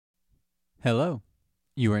Hello.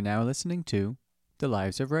 You are now listening to The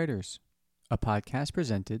Lives of Writers, a podcast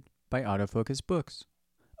presented by Autofocus Books,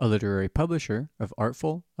 a literary publisher of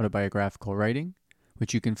artful autobiographical writing,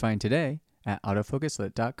 which you can find today at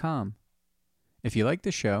autofocuslit.com. If you like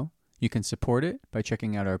the show, you can support it by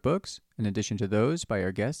checking out our books in addition to those by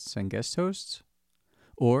our guests and guest hosts.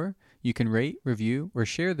 Or you can rate, review, or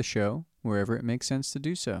share the show wherever it makes sense to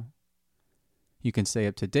do so. You can stay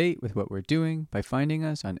up to date with what we're doing by finding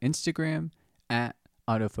us on Instagram at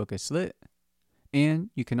autofocuslit, and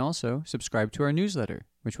you can also subscribe to our newsletter,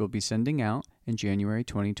 which we'll be sending out in January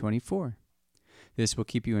 2024. This will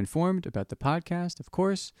keep you informed about the podcast, of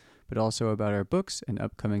course, but also about our books and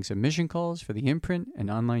upcoming submission calls for the imprint and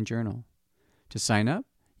online journal. To sign up,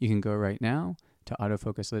 you can go right now to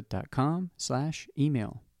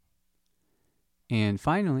autofocuslit.com/email. And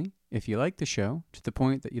finally, if you like the show to the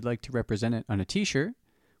point that you'd like to represent it on a t-shirt,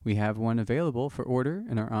 we have one available for order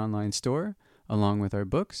in our online store, along with our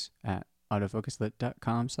books at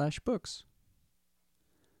autofocuslit.com/books.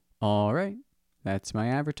 All right, that's my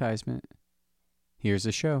advertisement. Here's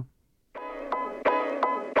the show.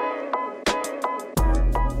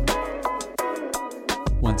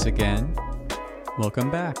 Once again,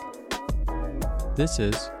 welcome back. This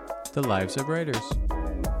is The Lives of Writers.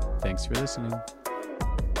 Thanks for listening.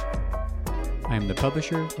 I am the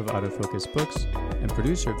publisher of Autofocus Books and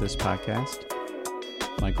producer of this podcast,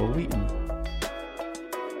 Michael Wheaton.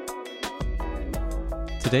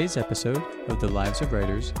 Today's episode of The Lives of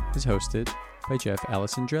Writers is hosted by Jeff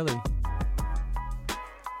Alessandrelli.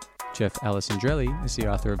 Jeff Alessandrelli is the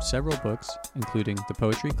author of several books, including the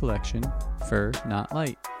poetry collection Fur Not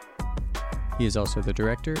Light. He is also the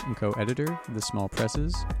director and co-editor of the Small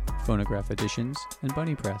Presses, Phonograph Editions, and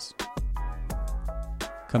Bunny Press.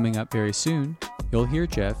 Coming up very soon, you'll hear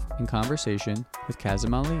Jeff in conversation with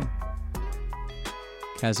Kazim Ali.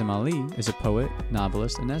 Kazim Ali is a poet,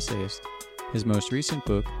 novelist, and essayist. His most recent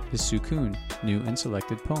book is Sukun, New and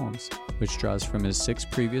Selected Poems, which draws from his 6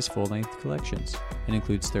 previous full-length collections and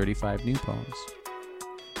includes 35 new poems.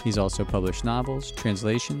 He's also published novels,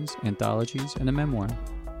 translations, anthologies, and a memoir.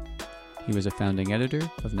 He was a founding editor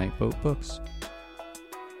of Nightboat Books.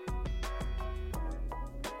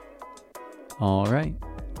 All right,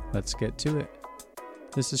 let's get to it.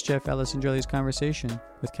 This is Jeff Alessandrelli's conversation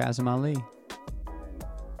with Kazim Ali.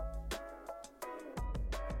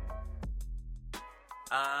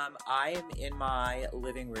 I am in my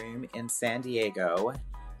living room in San Diego,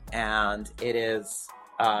 and it is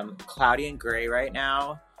cloudy and gray right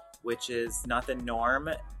now, which is not the norm,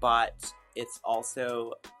 but it's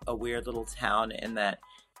also a weird little town in that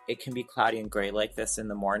it can be cloudy and gray like this in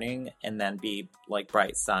the morning and then be like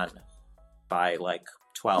bright sun by like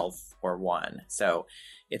 12 or 1. So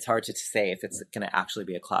it's hard to say if it's going to actually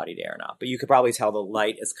be a cloudy day or not. But you could probably tell the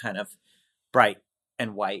light is kind of bright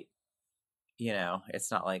and white. You know, it's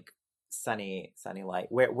not like sunny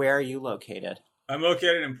light. Where are you located? I'm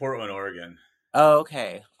located in Portland, Oregon. Oh,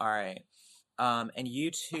 okay. All right. And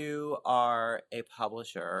you two are a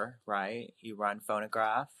publisher, right? You run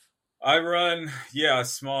Phonograph? I run, a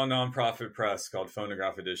small nonprofit press called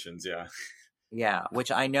Phonograph Editions, yeah. Yeah,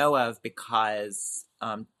 which I know of because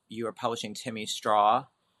you were publishing Timmy Straw.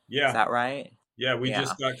 Yeah. Is that right? Yeah, we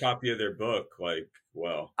just got a copy of their book,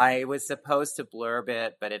 I was supposed to blurb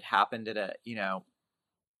it, but it happened at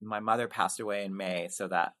my mother passed away in May, so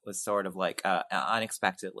that was sort of like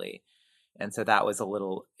unexpectedly. And so that was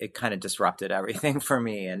it kind of disrupted everything for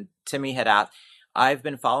me. And Timmy had asked, I've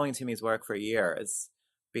been following Timmy's work for years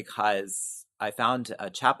because I found a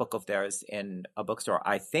chapbook of theirs in a bookstore,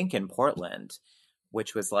 I think in Portland,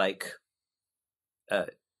 which was like a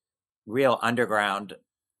real underground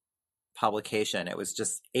publication. It was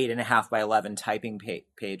just 8.5 by 11 typing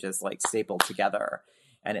pages like stapled together.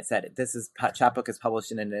 And it said, chapbook is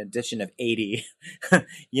published in an edition of 80,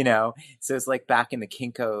 you know? So it's like back in the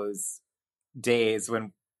Kinko's days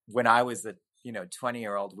when I was a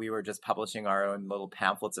 20-year-old, we were just publishing our own little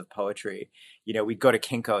pamphlets of poetry. You know, we'd go to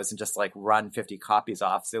Kinko's and just like run 50 copies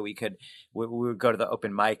off so we would go to the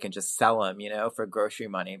open mic and just sell them, for grocery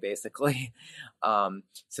money, basically.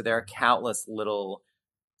 So there are countless little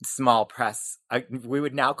small press, we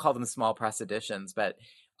would now call them small press editions, but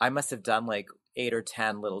I must have done like 8 or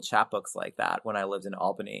 10 little chapbooks like that when I lived in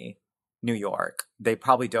Albany, New York. They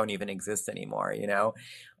probably don't even exist anymore,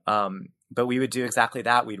 but we would do exactly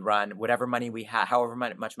that. We'd run whatever money we had, however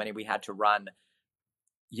much money we had to run,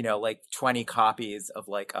 like 20 copies of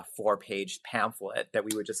like a 4-page pamphlet that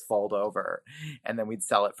we would just fold over, and then we'd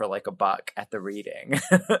sell it for like $1 at the reading,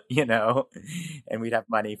 and we'd have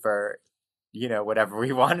money for, whatever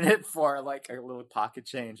we wanted it for, like a little pocket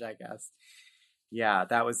change, I guess. Yeah,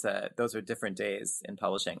 those are different days in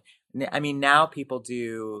publishing. I mean, now people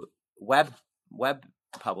do web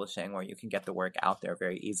publishing where you can get the work out there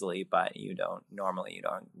very easily, but you don't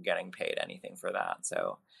getting paid anything for that.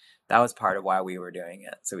 So that was part of why we were doing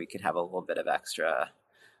it, so we could have a little bit of extra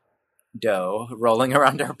dough rolling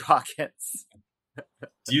around our pockets.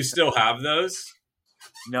 Do you still have those?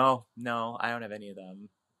 No, no, I don't have any of them.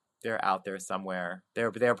 They're out there somewhere.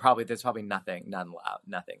 They're probably there's probably nothing left.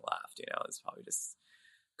 It's probably just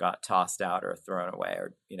got tossed out or thrown away,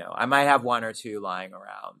 or I might have one or two lying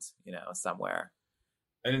around, somewhere.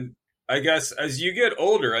 And I guess as you get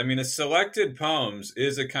older, I mean, a selected poems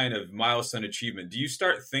is a kind of milestone achievement. Do you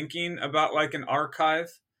start thinking about like an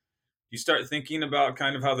archive? You start thinking about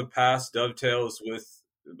kind of how the past dovetails with,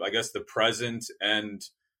 I guess, the present and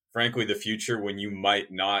frankly, the future when you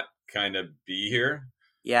might not kind of be here?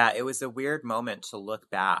 Yeah, it was a weird moment to look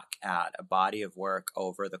back at a body of work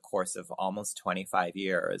over the course of almost 25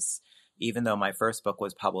 years. Even though my first book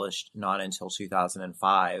was published not until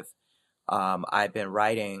 2005, I've been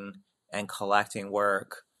writing and collecting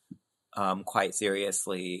work quite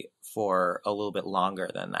seriously for a little bit longer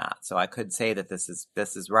than that. So I could say that this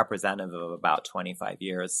is representative of about 25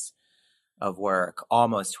 years of work,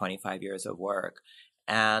 almost 25 years of work.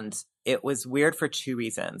 And it was weird for two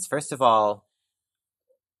reasons. First of all,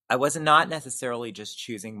 I was not necessarily just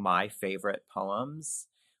choosing my favorite poems,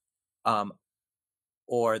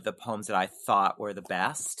 or the poems that I thought were the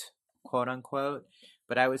best, quote unquote,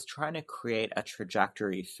 but I was trying to create a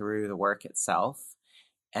trajectory through the work itself.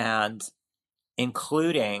 And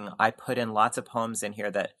including, I put in lots of poems in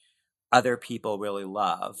here that other people really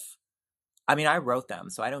love. I mean, I wrote them,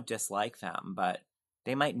 so I don't dislike them, but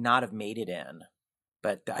they might not have made it in.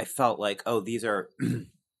 But I felt like, oh, these are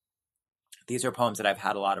these are poems that I've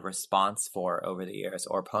had a lot of response for over the years,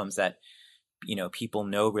 or poems that people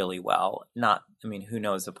know really well. Not, I mean, who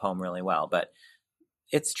knows a poem really well, but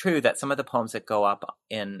it's true that some of the poems that go up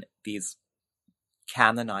in these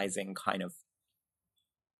canonizing kind of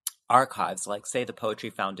archives, like say the Poetry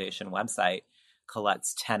Foundation website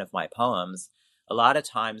collects 10 of my poems, a lot of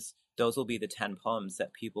times those will be the 10 poems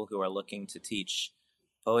that people who are looking to teach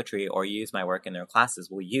poetry or use my work in their classes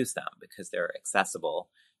will use them because they're accessible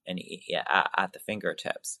and at the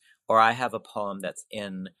fingertips. Or I have a poem that's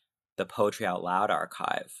in the Poetry Out Loud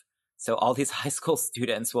archive. So all these high school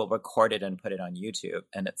students will record it and put it on YouTube.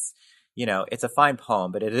 And it's a fine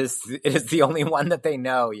poem, but it is the only one that they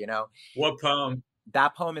know, What poem?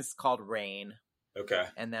 That poem is called Rain. Okay.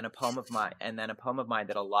 And then a poem of mine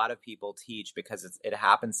that a lot of people teach because it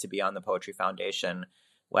happens to be on the Poetry Foundation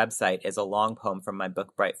website is a long poem from my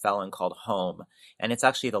book Bright Felon called Home. And it's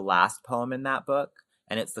actually the last poem in that book,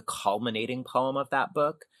 and it's the culminating poem of that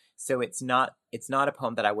book. So it's not a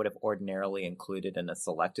poem that I would have ordinarily included in a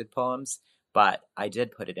selected poems, but I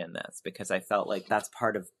did put it in this because I felt like that's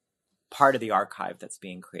part of the archive that's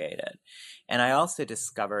being created. And I also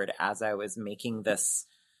discovered as I was making this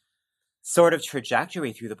sort of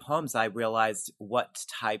trajectory through the poems, I realized what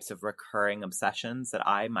types of recurring obsessions that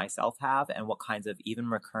I myself have and what kinds of even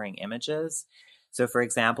recurring images. So for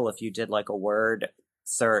example, if you did like a word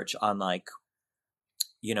search on like,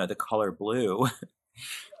 the color blue,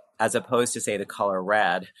 as opposed to say the color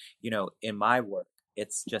red, in my work,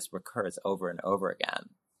 it's just recurs over and over again.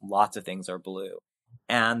 Lots of things are blue.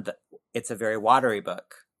 And it's a very watery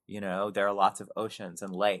book. There are lots of oceans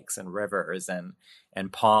and lakes and rivers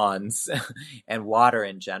and ponds and water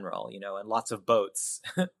in general, and lots of boats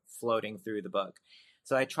floating through the book.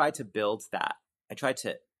 So I tried to build that. I tried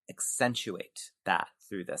to accentuate that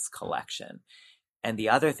through this collection. And the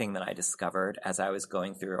other thing that I discovered as I was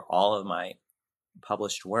going through all of my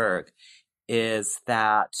published work is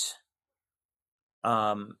that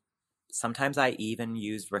sometimes I even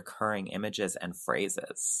used recurring images and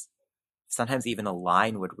phrases. Sometimes even a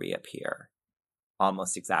line would reappear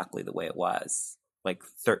almost exactly the way it was, like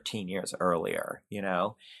 13 years earlier,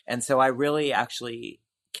 And so I really actually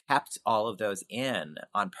kept all of those in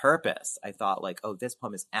on purpose. I thought like, oh, this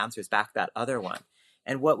poem answers back that other one.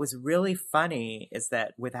 And what was really funny is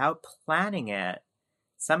that without planning it,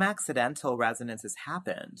 some accidental resonances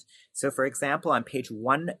happened. So for example, on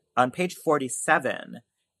page 47,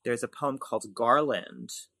 there's a poem called Garland.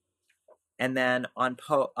 And then on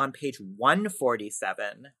page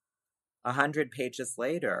 147, 100 pages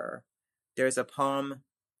later, there's a poem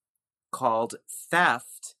called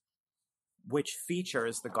Theft, which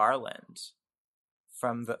features the garland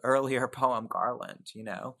from the earlier poem Garland,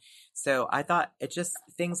 So I thought it just,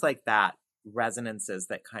 things like that, resonances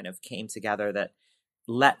that kind of came together that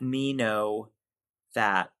let me know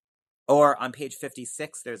that, Or on page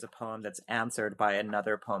 56, there's a poem that's answered by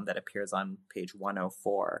another poem that appears on page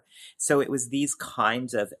 104. So it was these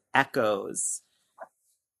kinds of echoes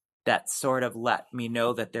that sort of let me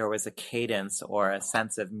know that there was a cadence or a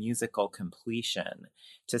sense of musical completion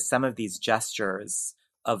to some of these gestures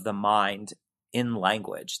of the mind in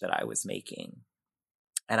language that I was making.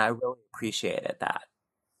 And I really appreciated that.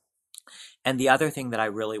 And the other thing that I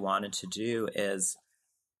really wanted to do is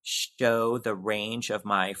show the range of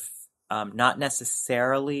my, not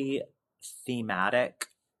necessarily thematic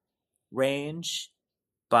range,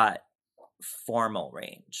 but formal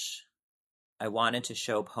range. I wanted to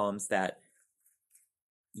show poems that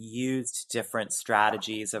used different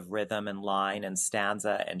strategies of rhythm and line and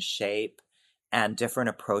stanza and shape and different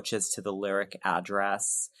approaches to the lyric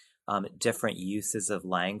address, different uses of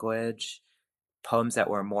language, poems that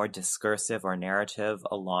were more discursive or narrative,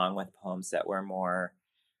 along with poems that were more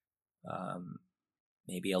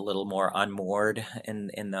maybe a little more unmoored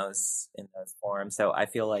in those forms. So I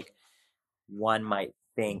feel like one might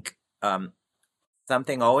think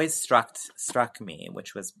something always struck me,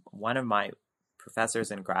 which was one of my professors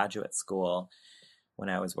in graduate school when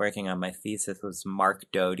I was working on my thesis was Mark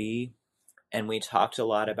Doty. And we talked a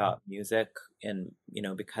lot about music and,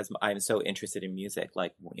 because I'm so interested in music,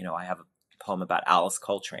 like, I have a poem about Alice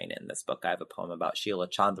Coltrane in this book. I have a poem about Sheila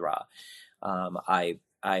Chandra. I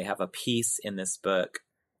have a piece in this book.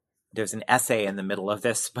 There's an essay in the middle of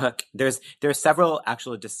this book. There's several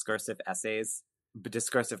actual discursive essays,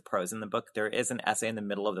 discursive prose in the book. There is an essay in the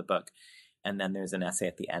middle of the book, and then there's an essay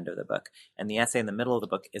at the end of the book. And the essay in the middle of the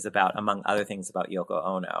book is about, among other things, about Yoko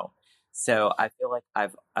Ono. So I feel like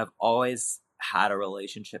I've always had a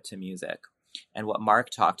relationship to music. And what Mark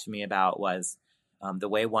talked to me about was the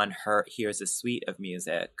way one hears a suite of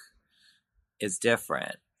music is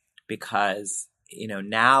different because,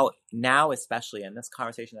 now especially, and this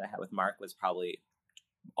conversation that I had with Mark was probably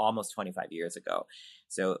almost 25 years ago.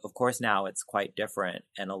 So of course now it's quite different.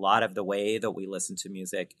 And a lot of the way that we listen to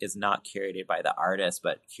music is not curated by the artist,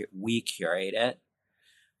 but we curate it.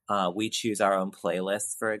 We choose our own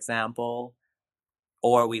playlists, for example,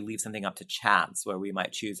 or we leave something up to chance where we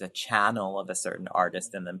might choose a channel of a certain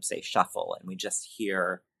artist and then say shuffle, and we just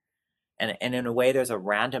hear. And in a way, there's a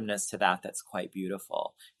randomness to that that's quite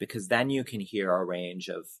beautiful, because then you can hear a range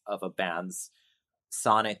of a band's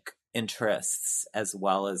sonic interests as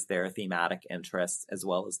well as their thematic interests, as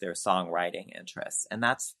well as their songwriting interests. And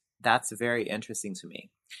that's very interesting to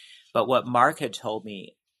me. But what Mark had told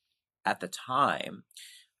me at the time,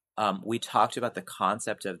 we talked about the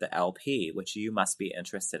concept of the LP, which you must be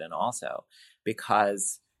interested in also,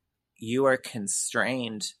 because you are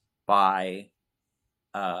constrained by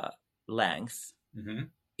length,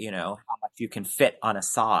 how much you can fit on a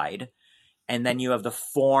side. And then you have the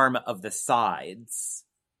form of the sides.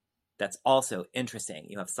 That's also interesting.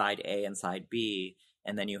 You have side A and side B,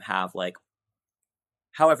 and then you have like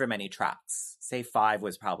however many tracks. Say 5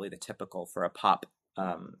 was probably the typical for a pop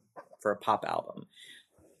album.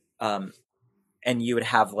 And you would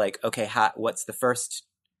have like, okay, what's the first?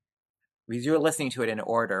 Because you're listening to it in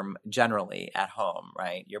order generally at home,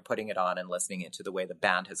 right? You're putting it on and listening it to the way the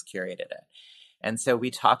band has curated it. And so we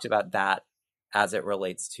talked about that as it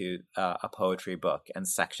relates to a poetry book and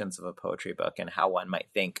sections of a poetry book, and how one might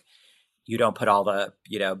think you don't put all the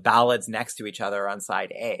ballads next to each other on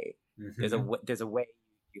side A. Mm-hmm. There's a way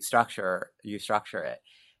you structure it.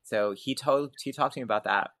 So he talked to me about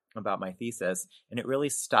that, about my thesis, and it really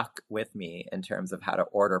stuck with me in terms of how to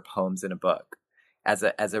order poems in a book. As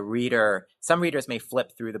a reader, some readers may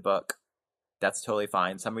flip through the book. That's totally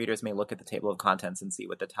fine. Some readers may look at the table of contents and see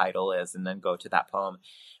what the title is and then go to that poem.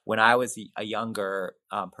 When I was a younger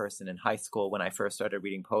person in high school, when I first started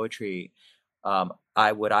reading poetry,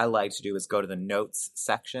 what I like to do is go to the notes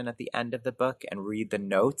section at the end of the book and read the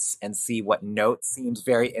notes and see what note seems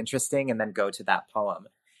very interesting and then go to that poem.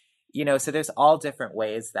 So there's all different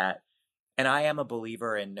ways that, and I am a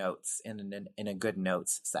believer in notes, in a good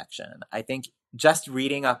notes section. I think just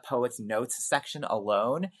reading a poet's notes section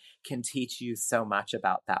alone can teach you so much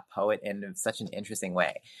about that poet in such an interesting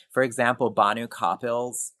way. For example, Banu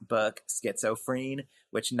Kapil's book, Schizophrene,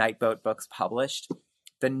 which Nightboat Books published,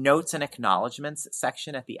 the notes and acknowledgments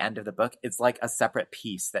section at the end of the book is like a separate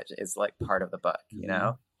piece that is like part of the book,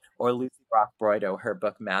 Or Lucy Brock Broido, her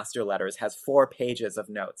book Master Letters has 4 pages of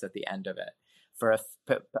notes at the end of it for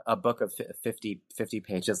a book of 50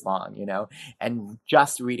 pages long, and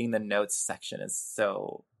just reading the notes section is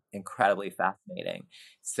so incredibly fascinating.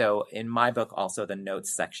 So in my book, also the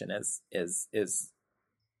notes section is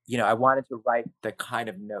I wanted to write the kind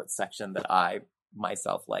of notes section that I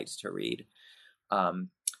myself liked to read.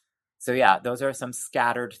 So yeah, those are some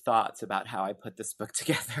scattered thoughts about how I put this book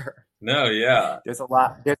together. No, yeah. There's a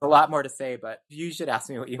lot more to say, but you should ask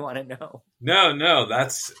me what you want to know. No,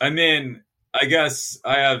 that's, I mean, I guess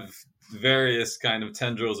I have various kind of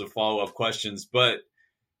tendrils of follow-up questions, but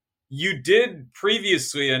you did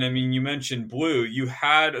previously, and I mean, you mentioned Blue, you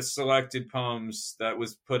had a selected poems that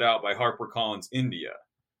was put out by HarperCollins India.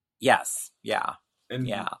 Yes, yeah. And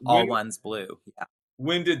Yeah, All One's Blue. Yeah.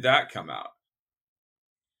 when did that come out?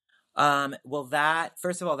 Well, that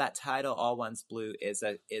first of all, that title "All One's Blue" is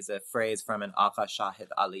a phrase from an Aka Shahid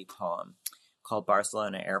Ali poem called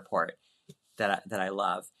 "Barcelona Airport" that I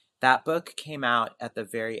love. That book came out at the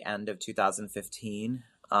very end of 2015,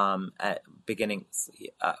 at beginning,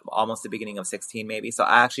 almost the beginning of 16, maybe. So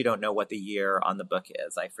I actually don't know what the year on the book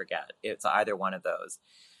is. I forget. It's either one of those.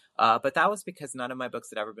 But that was because none of my books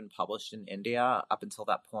had ever been published in India up until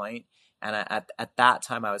that point. And at that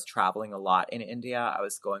time, I was traveling a lot in India. I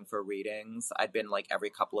was going for readings. I'd been like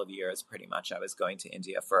every couple of years, pretty much. I was going to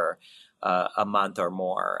India for a month or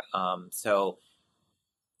more. So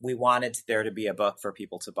we wanted there to be a book for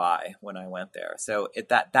people to buy when I went there. So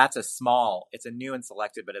that's it's a new and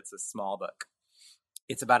selected, but it's a small book.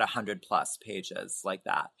 It's about 100 plus pages like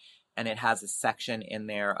that. And it has a section in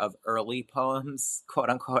there of early poems, quote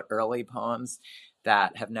unquote, early poems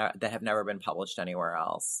that have never been published anywhere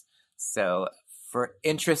else. So for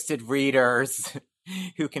interested readers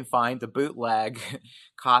who can find the bootleg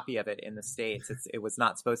copy of it in the States, it was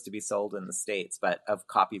not supposed to be sold in the States, but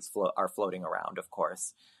copies are floating around, of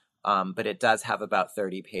course. But it does have about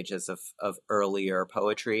 30 pages of earlier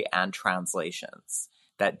poetry and translations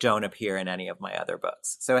that don't appear in any of my other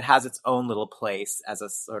books. So it has its own little place as a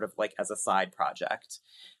sort of like as a side project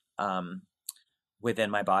within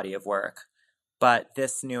my body of work. But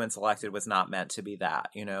this new and selected was not meant to be that.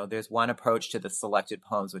 You know, there's one approach to the selected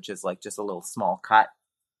poems, which is like just a little small cut.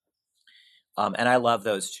 And I love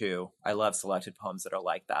those too. I love selected poems that are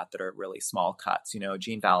like that are really small cuts. You know,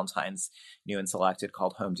 Jean Valentine's new and selected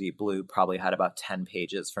called Home Deep Blue probably had about 10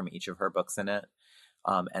 pages from each of her books in it.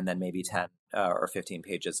 And then maybe 10 or 15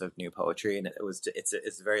 pages of new poetry. And it's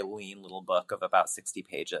a very lean little book of about 60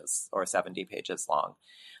 pages or 70 pages long.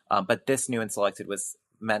 But this new and selected was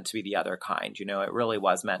meant to be the other kind. You know, it really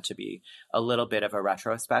was meant to be a little bit of a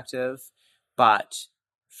retrospective, but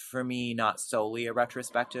for me, not solely a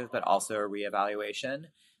retrospective, but also a reevaluation,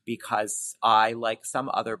 because like some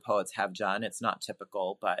other poets have done, it's not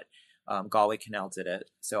typical, but Galway Cannell did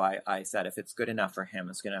it. So I said, if it's good enough for him,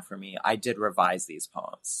 it's good enough for me. I did revise these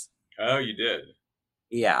poems. Oh, you did?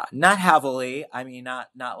 Yeah, not heavily. I mean, not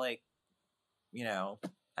like, you know,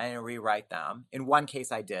 I didn't rewrite them. In one case,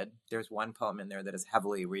 I did. There's one poem in there that is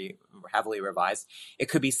heavily revised. It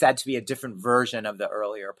could be said to be a different version of the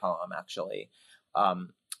earlier poem, actually.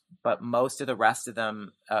 But most of the rest of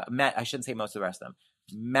them, I shouldn't say most of the rest of them.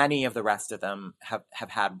 Many of the rest of them have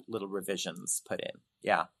had little revisions put in.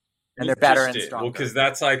 Yeah. And they're better and stronger. Well, because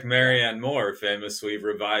that's like Marianne Moore famously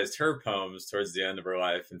revised her poems towards the end of her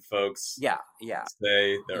life, and folks, say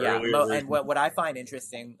the earlier. And what I find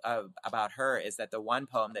interesting about her is that the one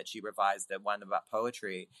poem that she revised, the one about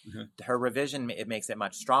poetry, her revision, it makes it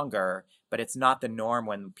much stronger. But it's not the norm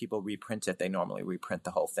when people reprint it. They normally reprint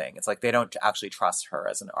the whole thing. It's like they don't actually trust her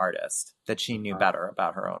as an artist, that she knew better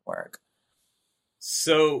about her own work.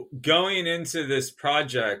 So going into this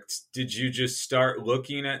project, did you just start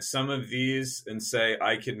looking at some of these and say,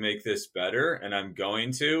 I could make this better and I'm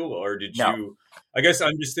going to? Or did you, I guess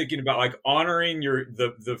I'm just thinking about like honoring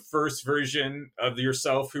the first version of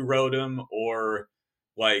yourself who wrote them, or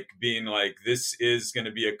like being like, this is going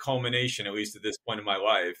to be a culmination, at least at this point in my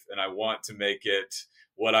life, and I want to make it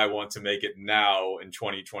what I want to make it now in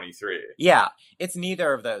 2023. Yeah, it's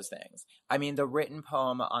neither of those things. I mean, the written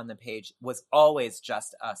poem on the page was always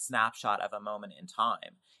just a snapshot of a moment in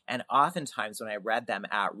time. And oftentimes when I read them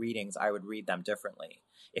at readings, I would read them differently.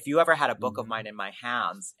 If you ever had a book of mine in my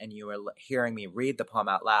hands and you were hearing me read the poem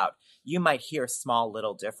out loud, you might hear small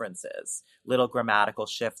little differences, little grammatical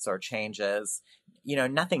shifts or changes, you know,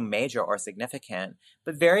 nothing major or significant,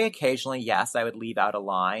 but very occasionally, yes, I would leave out a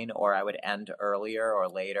line or I would end earlier or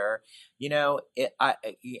later. You know,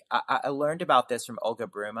 I learned about this from Olga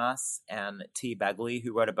Brumas and T. Begley,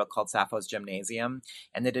 who wrote a book called Sappho's Gymnasium,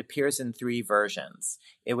 and it appears in 3 versions.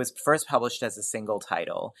 It was first published as a single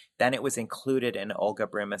title. Then it was included in Olga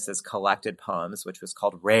Brumas's collected poems, which was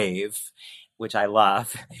called Rave, which I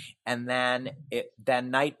love. And then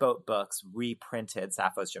Nightboat Books reprinted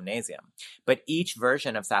Sappho's Gymnasium. But each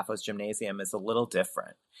version of Sappho's Gymnasium is a little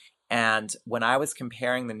different. And when I was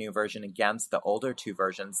comparing the new version against the older 2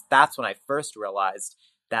 versions, that's when I first realized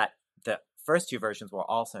that the first two versions were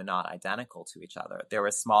also not identical to each other. There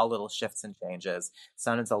were small little shifts and changes.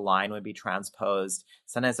 Sometimes a line would be transposed.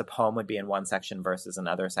 Sometimes a poem would be in one section versus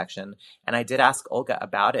another section. And I did ask Olga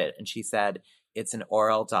about it, and she said, it's an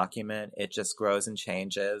oral document. It just grows and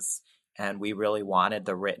changes. And we really wanted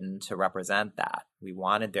the written to represent that. We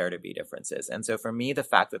wanted there to be differences. And so for me, the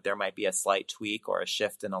fact that there might be a slight tweak or a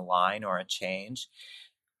shift in a line or a change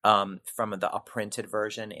from a printed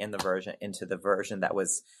version into the version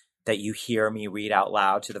that you hear me read out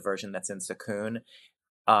loud to the version that's in Sakun,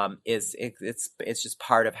 it's just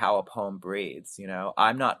part of how a poem breathes.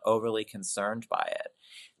 I'm not overly concerned by it.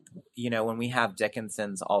 When we have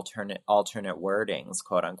Dickinson's alternate wordings,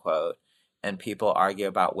 quote unquote, and people argue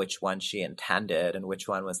about which one she intended and which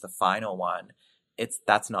one was the final one,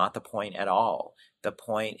 that's not the point at all. The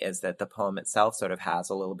point is that the poem itself sort of has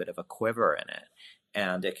a little bit of a quiver in it,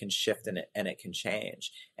 and it can shift and it can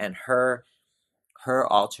change. And her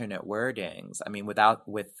alternate wordings, I mean,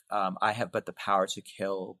 I have but the power to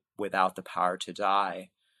kill without the power to die,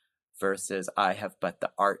 versus I have but the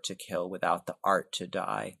art to kill without the art to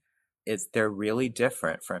die, they're really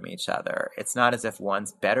different from each other. It's not as if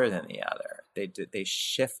one's better than the other. They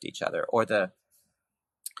shift each other. Or the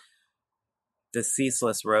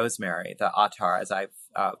ceaseless rosemary, the attar, as I've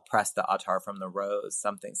pressed the attar from the rose,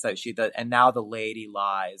 something. So and now the lady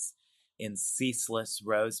lies in ceaseless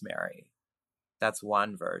rosemary. That's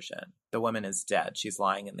one version. The woman is dead. She's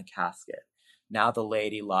lying in the casket. Now the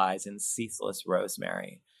lady lies in ceaseless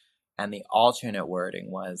rosemary. And the alternate wording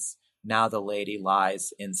was, now the lady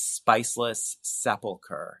lies in spiceless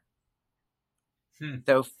sepulcher.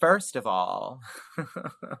 So first of all,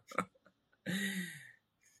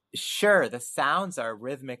 sure, the sounds are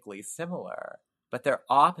rhythmically similar, but they're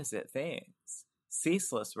opposite things.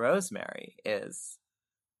 Ceaseless rosemary is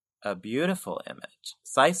a beautiful image.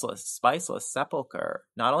 Spiceless sepulcher,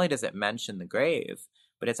 not only does it mention the grave,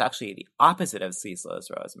 but it's actually the opposite of ceaseless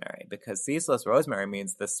rosemary, because ceaseless rosemary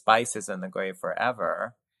means the spice is in the grave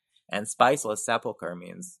forever, and spiceless sepulcher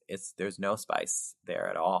means there's no spice there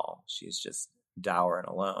at all. She's just dour and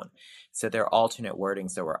alone. So they're alternate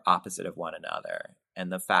wordings that were opposite of one another.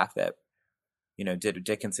 And the fact that, did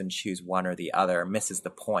Dickinson choose one or the other misses the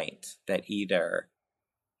point that the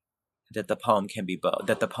poem can be both,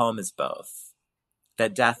 that the poem is both.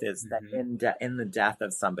 That death is, mm-hmm. that in the death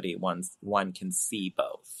of somebody, one can see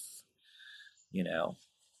both,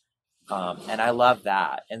 and I love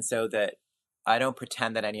that. And so that I don't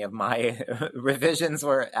pretend that any of my revisions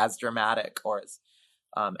were as dramatic or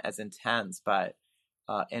as intense, but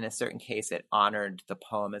in a certain case, it honored the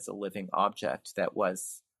poem as a living object that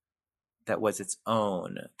was its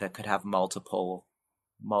own, that could have multiple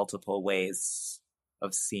ways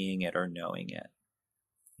of seeing it or knowing it.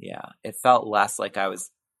 Yeah, it felt less like I was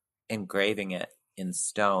engraving it in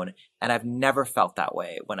stone. And I've never felt that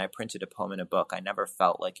way when I printed a poem in a book. I never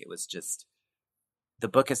felt like it was just, the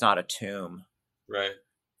book is not a tomb. Right.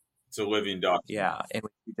 It's a living document. Yeah,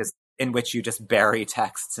 in which you just bury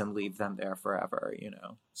texts and leave them there forever,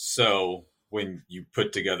 So when you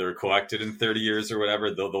put together Collected in 30 years or whatever,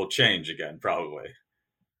 they'll change again, probably.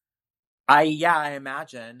 I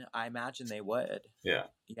imagine they would. Yeah.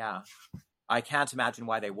 Yeah. I can't imagine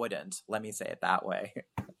why they wouldn't. Let me say it that way.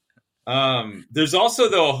 There's also,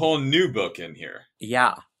 though, a whole new book in here.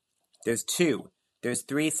 Yeah. There's two. There's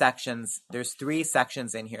three sections. There's three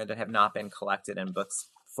sections in here that have not been collected in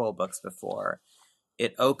full books before.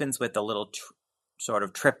 It opens with a little sort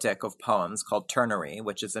of triptych of poems called ternary,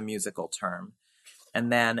 which is a musical term.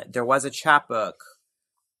 And then there was a chapbook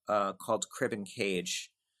called Crib and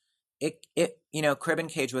Cage. Crib and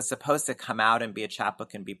Cage was supposed to come out and be a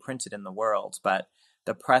chapbook and be printed in the world, but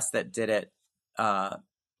the press that did it has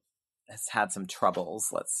had some troubles,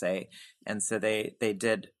 let's say. And so they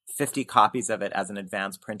did 50 copies of it as an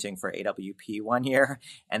advance printing for AWP one year,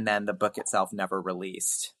 and then the book itself never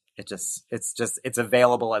released. It's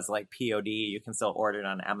available as like POD. You can still order it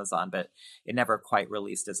on Amazon, but it never quite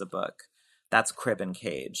released as a book. That's Crib and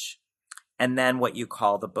Cage. And then what you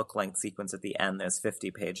call the book-length sequence at the end, there's 50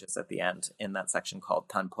 pages at the end in that section called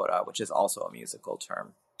Tanpura, which is also a musical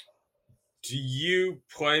term. Do you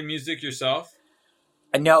play music yourself?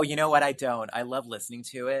 No, you know what? I don't. I love listening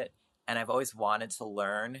to it, and I've always wanted to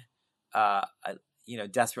learn.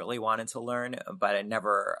 Desperately wanted to learn, but I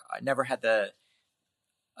never had the,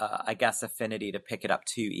 I guess, affinity to pick it up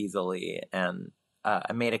too easily. And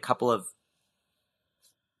I made a couple of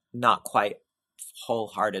not quite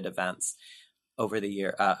wholehearted attempts over the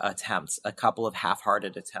year, a couple of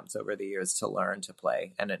half-hearted attempts over the years to learn to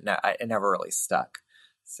play, and it never really stuck.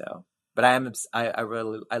 So, but I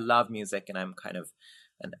love music, and I'm kind of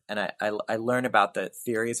I learn about the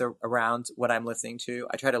theories around what I'm listening to.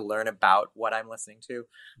 I try to learn about what I'm listening to,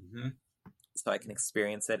 so I can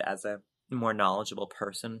experience it as a more knowledgeable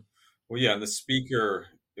person. Well, yeah, and the speaker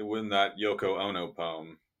in that Yoko Ono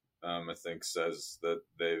poem, I think, says that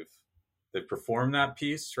they've performed that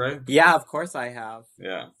piece, right? Yeah, of course I have.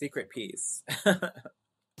 Yeah. Secret piece.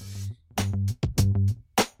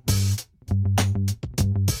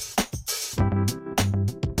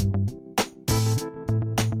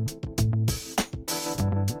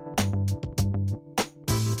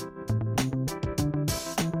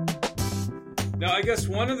 Now, I guess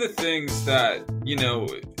one of the things that,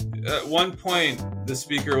 at one point, the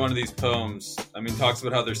speaker of one of these poems, talks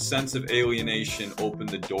about how their sense of alienation opened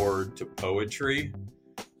the door to poetry.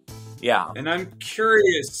 Yeah. And I'm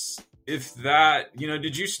curious if that,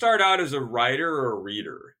 did you start out as a writer or a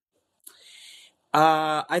reader?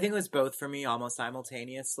 I think it was both for me almost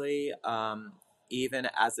simultaneously. Even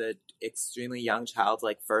as an extremely young child,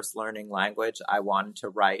 like first learning language, I wanted to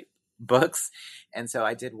write books. And so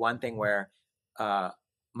I did one thing where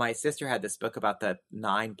my sister had this book about the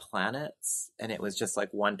 9 planets, and it was just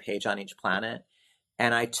like one page on each planet.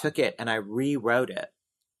 And I took it and I rewrote it,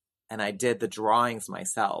 and I did the drawings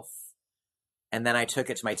myself. And then I took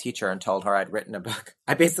it to my teacher and told her I'd written a book.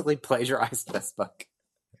 I basically plagiarized this book.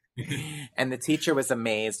 And the teacher was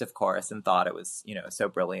amazed, of course, and thought it was, so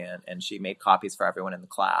brilliant. And she made copies for everyone in the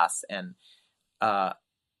class. And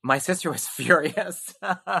my sister was furious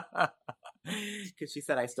because she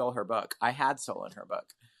said I stole her book. I had stolen her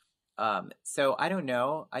book. So I don't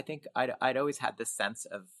know. I think I'd always had this sense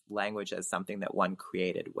of language as something that one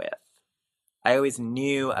created with. I always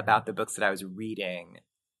knew about the books that I was reading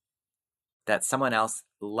that someone else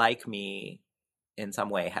like me in some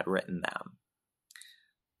way had written them.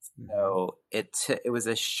 So it was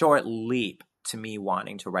a short leap to me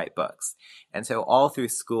wanting to write books. And so all through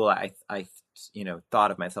school, I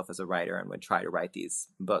thought of myself as a writer and would try to write these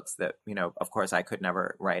books that, of course I could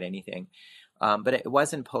never write anything. But it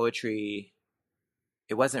wasn't poetry.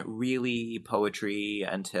 It wasn't really poetry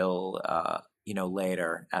until,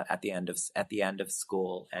 later at the end of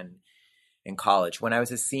school and in college. When I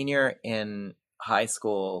was a senior in high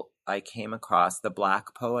school, I came across The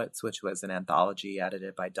Black Poets, which was an anthology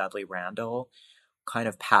edited by Dudley Randall, kind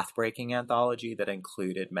of path-breaking anthology that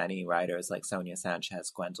included many writers like Sonia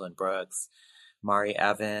Sanchez, Gwendolyn Brooks, Mari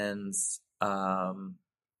Evans,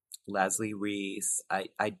 Leslie Reese.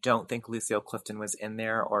 I don't think Lucille Clifton was in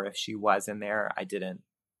there, or if she was in there, I didn't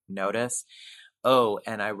notice. Oh,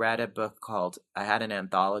 and I read I had an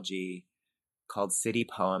anthology called City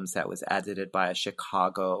Poems that was edited by a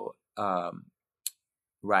Chicago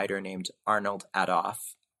writer named Arnold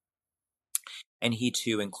Adolph. And he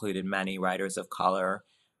too included many writers of color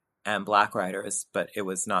and Black writers, but it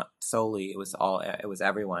was not solely, it was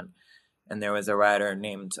everyone. And there was a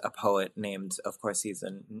poet named, of course, he's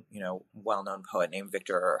a well-known poet named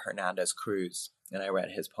Victor Hernandez Cruz, and I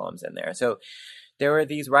read his poems in there. So there were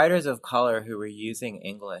these writers of color who were using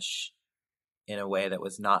English in a way that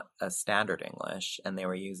was not a standard English, and they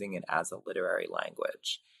were using it as a literary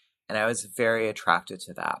language. And I was very attracted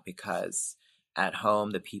to that because at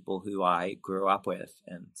home, the people who I grew up with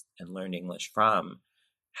and learned English from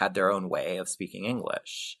had their own way of speaking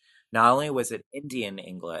English. Not only was it Indian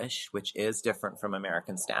English, which is different from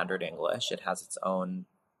American Standard English, it has its own,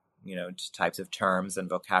 types of terms and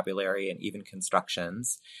vocabulary and even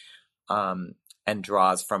constructions, and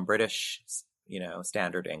draws from British,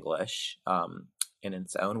 Standard English in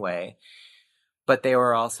its own way. But they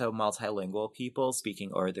were also multilingual people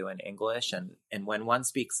speaking Urdu and English. And when one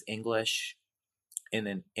speaks English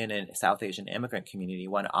in a South Asian immigrant community,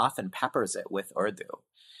 one often peppers it with Urdu.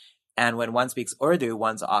 And when one speaks Urdu,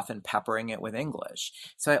 one's often peppering it with English.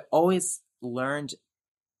 So I always learned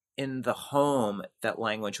in the home that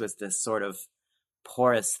language was this sort of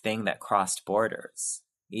porous thing that crossed borders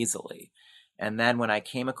easily. And then when I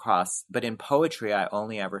came across, but in poetry, I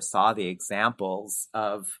only ever saw the examples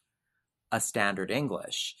of a standard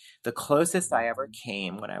English. The closest I ever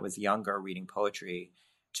came when I was younger reading poetry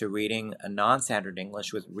to reading a non-standard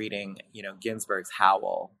English was reading, Ginsberg's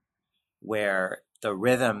Howl, where the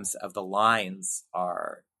rhythms of the lines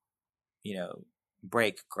are,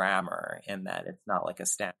 break grammar in that it's not like a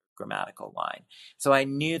standard grammatical line. So I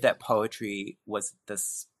knew that poetry was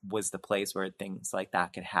the place where things like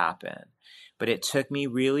that could happen. But it took me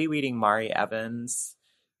really reading Mari Evans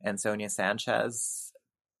and Sonia Sanchez,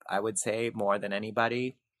 I would say, more than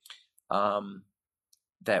anybody,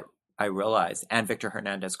 that I realized, and Victor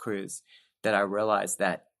Hernandez Cruz, that I realized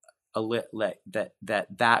that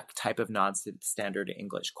that type of non-standard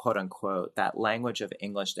English, quote unquote, that language of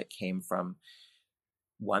English that came from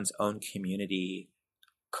one's own community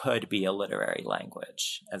could be a literary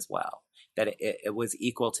language as well. That it was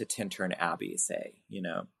equal to Tintern Abbey, say,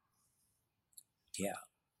 Yeah.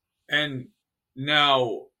 And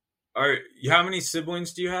now, how many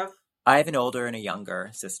siblings do you have? I have an older and a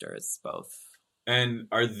younger sisters, both. And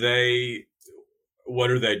what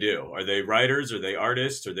do they do? Are they writers? Are they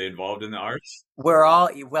artists? Are they involved in the arts? We are all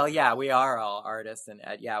artists and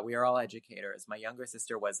we are all educators. My younger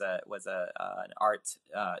sister was an art.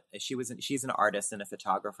 She's an artist and a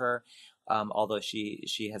photographer, although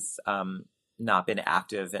she has not been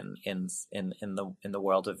active in the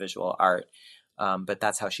world of visual art. But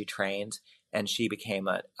that's how she trained, and she became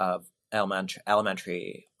a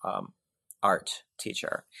elementary art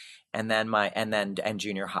teacher, and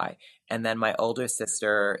junior high. And then my older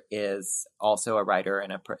sister is also a writer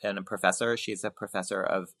and a professor. She's a professor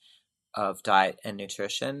of diet and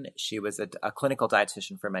nutrition. She was a clinical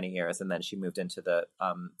dietitian for many years, and then she moved into the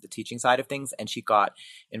teaching side of things. And she got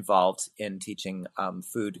involved in teaching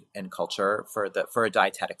food and culture for a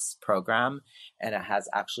dietetics program, and it has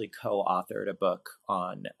actually co-authored a book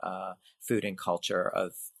on food and culture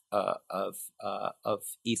of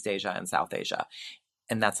East Asia and South Asia.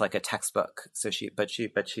 And that's like a textbook. So she's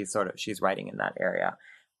writing in that area.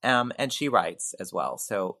 And she writes as well.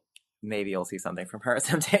 So maybe you'll see something from her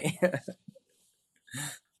someday.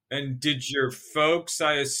 And did your folks,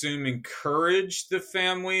 I assume, encourage the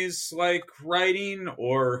family's like writing,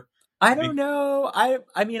 or? I don't know.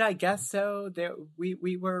 I mean, I guess so.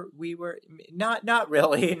 We were not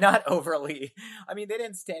really, not overly. I mean, they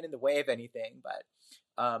didn't stand in the way of anything, but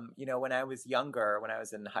when I was younger, when I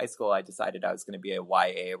was in high school, I decided I was going to be a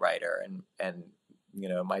YA writer, and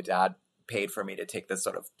my dad paid for me to take this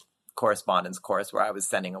sort of correspondence course where I was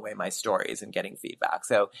sending away my stories and getting feedback.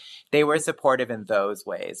 So they were supportive in those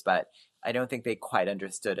ways, but I don't think they quite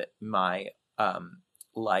understood my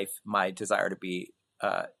life, my desire to be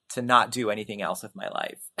to not do anything else with my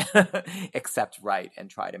life except write and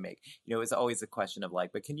try to make, it was always a question of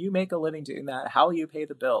like, but can you make a living doing that? How will you pay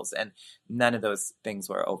the bills? And none of those things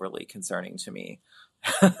were overly concerning to me,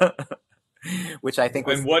 which I think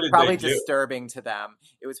was probably disturbing to them.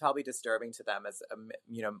 It was probably disturbing to them as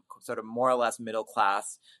sort of more or less middle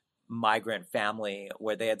class migrant family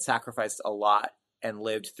where they had sacrificed a lot and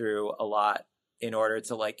lived through a lot in order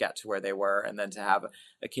to like get to where they were, and then to have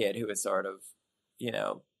a kid who was sort of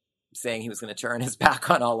saying he was going to turn his back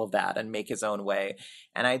on all of that and make his own way.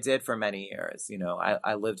 And I did for many years.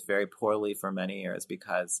 I lived very poorly for many years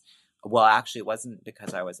because, well, actually it wasn't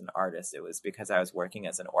because I was an artist. It was because I was working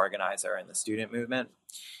as an organizer in the student movement.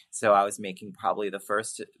 So I was making probably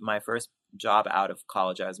my first job out of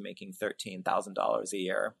college, I was making $13,000 a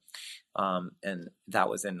year. And that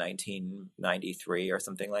was in 1993 or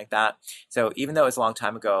something like that. So even though it was a long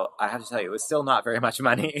time ago, I have to tell you, it was still not very much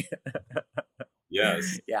money.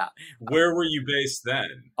 Yes. Yeah. Where were you based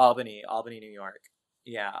then? Albany, New York.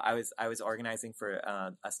 Yeah, I was organizing for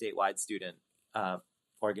a statewide student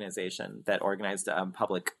organization that organized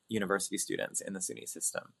public university students in the SUNY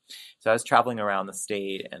system. So I was traveling around the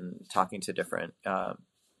state and talking to different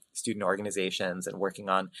student organizations and working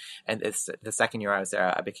on. And the second year I was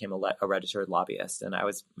there, I became a registered lobbyist, and I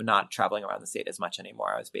was not traveling around the state as much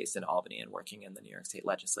anymore. I was based in Albany and working in the New York State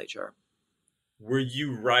legislature. Were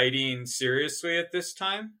you writing seriously at this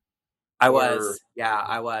time? I was.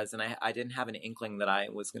 And I didn't have an inkling that I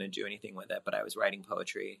was going to do anything with it, but I was writing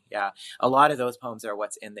poetry. Yeah. A lot of those poems are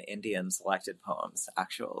what's in the Indian selected poems,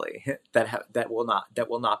 actually, that will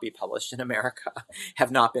not be published in America, have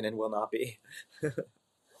not been and will not be.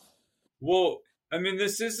 Well, I mean,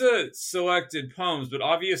 this is a selected poems, but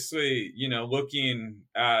obviously, looking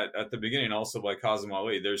at the beginning, also by Kazim,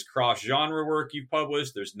 there's cross-genre work you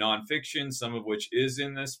published. There's nonfiction, some of which is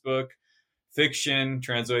in this book. Fiction,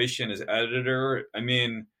 translation as editor. I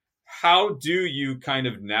mean, how do you kind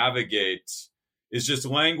of navigate? Is just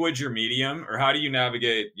language your medium, or how do you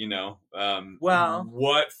navigate,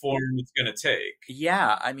 what form it's going to take?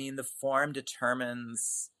 Yeah, I mean, the form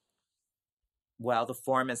determines... Well, the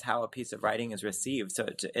form is how a piece of writing is received, so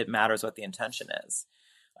it matters what the intention is.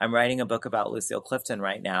 I'm writing a book about Lucille Clifton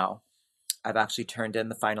right now. I've actually turned in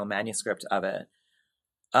the final manuscript of it,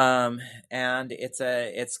 and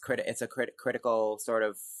it's critical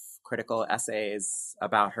essays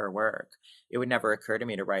about her work. It would never occur to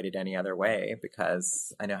me to write it any other way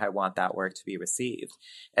because I know how I want that work to be received.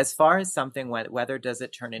 As far as something, whether does it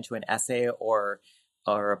turn into an essay or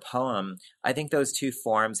a poem, I think those two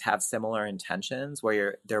forms have similar intentions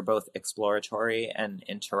where they're both exploratory and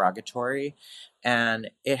interrogatory. And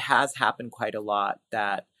it has happened quite a lot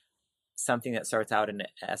that something that starts out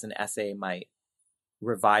as an essay might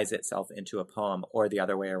revise itself into a poem or the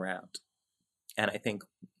other way around. And I think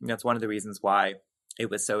that's one of the reasons why it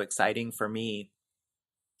was so exciting for me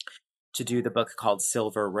to do the book called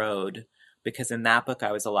Silver Road, because in that book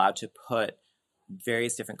I was allowed to put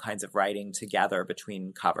various different kinds of writing together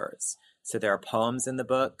between covers. So there are poems in the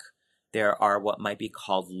book, there are what might be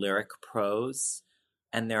called lyric prose,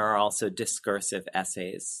 and there are also discursive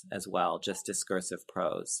essays as well, just discursive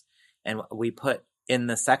prose. And we put in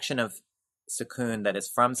the section of Sukoon that is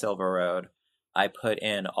from Silver Road, I put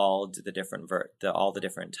in all the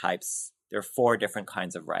different types. There are 4 different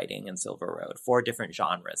kinds of writing in Silver Road, 4 different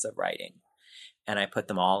genres of writing, and I put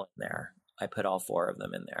them all in there. I put all 4 of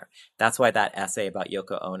them in there. That's why that essay about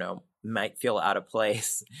Yoko Ono might feel out of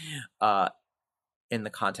place in the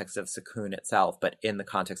context of Sukoon itself, but in the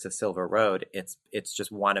context of Silver Road, it's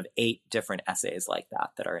just one of 8 different essays like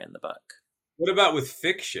that are in the book. What about with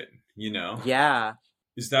fiction? Yeah,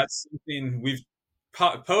 is that something we've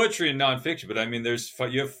poetry and nonfiction? But I mean,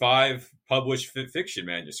 you have 5 published fiction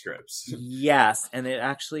manuscripts. Yes, and it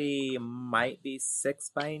actually might be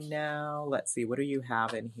 6 by now. Let's see, what do you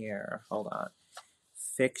have in here? Hold on.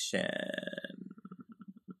 Fiction.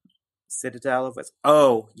 Citadel of West.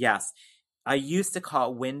 Oh, yes. I used to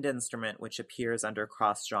call Wind Instrument, which appears under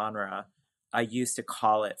cross genre. I used to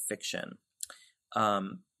call it fiction.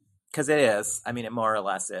 Because it is. I mean, it more or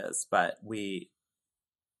less is, but we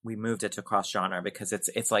moved it to cross genre because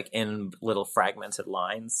it's like in little fragmented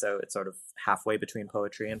lines, so it's sort of halfway between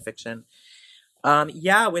poetry and fiction.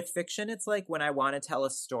 Yeah, with fiction, it's like when I want to tell a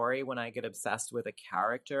story, when I get obsessed with a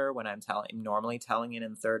character, when I'm normally telling it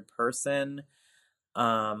in third person.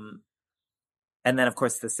 And then, of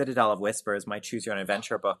course, the Citadel of Whispers, my Choose Your Own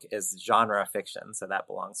Adventure book, is genre fiction, so that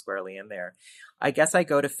belongs squarely in there. I guess I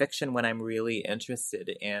go to fiction when I'm really interested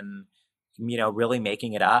in, really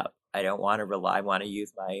making it up. I don't want to rely. I want to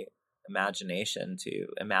use my imagination to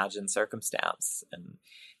imagine circumstance,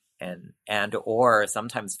 or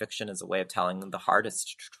sometimes fiction is a way of telling the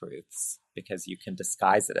hardest truths because you can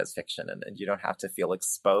disguise it as fiction, and you don't have to feel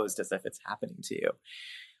exposed as if it's happening to you.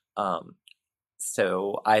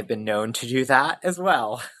 So I've been known to do that as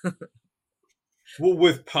well. Well,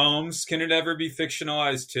 with poems, can it ever be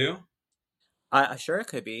fictionalized too? Sure, it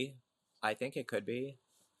could be. I think it could be.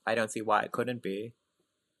 I don't see why it couldn't be.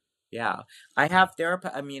 Yeah,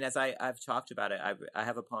 as I've talked about it, I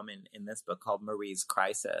have a poem in this book called Marie's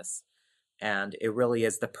Crisis, and it really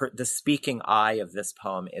is the speaking I of this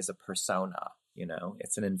poem is a persona.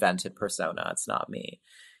 It's an invented persona. It's not me.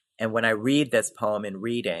 And when I read this poem in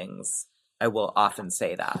readings, I will often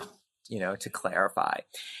say that, to clarify,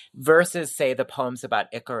 versus say the poems about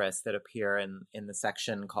Icarus that appear in the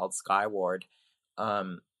section called Skyward.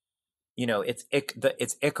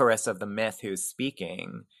 It's Icarus of the myth who's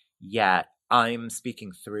speaking, yet I'm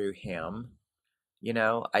speaking through him.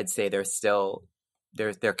 I'd say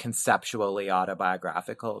they're conceptually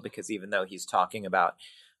autobiographical, because even though he's talking about,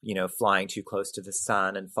 flying too close to the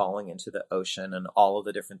sun and falling into the ocean and all of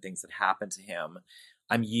the different things that happen to him,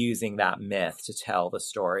 I'm using that myth to tell the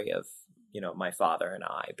story of, my father and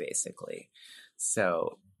I, basically.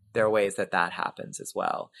 So there are ways that happens as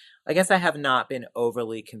well. I guess I have not been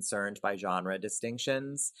overly concerned by genre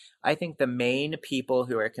distinctions. I think the main people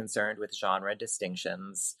who are concerned with genre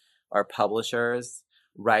distinctions are publishers,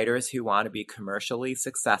 writers who want to be commercially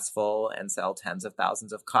successful and sell tens of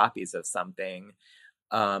thousands of copies of something,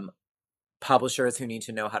 publishers who need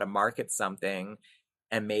to know how to market something,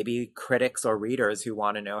 and maybe critics or readers who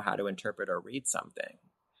want to know how to interpret or read something.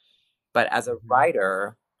 But as a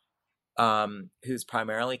writer who's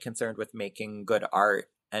primarily concerned with making good art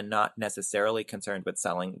and not necessarily concerned with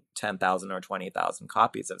selling 10,000 or 20,000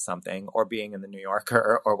 copies of something, or being in the New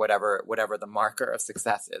Yorker, or whatever the marker of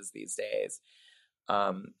success is these days,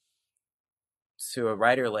 to a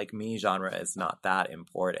writer like me, genre is not that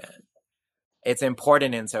important. It's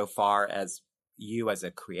important insofar as you as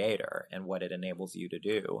a creator and what it enables you to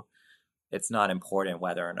do. It's not important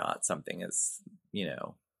whether or not something is,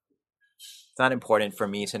 it's not important for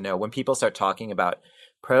me to know. When people start talking about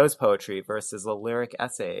prose poetry versus a lyric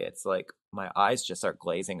essay, it's like my eyes just start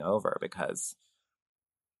glazing over, because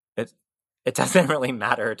it doesn't really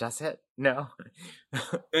matter, does it? No.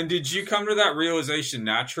 And did you come to that realization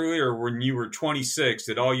naturally, or when you were 26,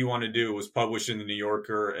 that all you want to do was publish in the New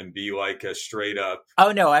Yorker and be like a straight up?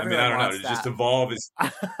 Oh no, everyone I don't know. wants Did it that. just evolve?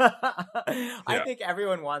 I think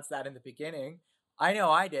everyone wants that in the beginning. I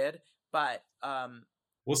know I did, but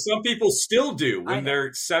well, some people still do when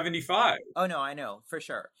they're 75. Oh no, I know for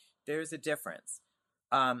sure. There's a difference.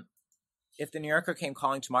 If the New Yorker came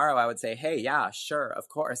calling tomorrow, I would say, hey, yeah, sure, of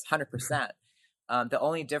course, 100%. The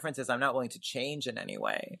only difference is I'm not willing to change in any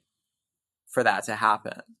way. for that to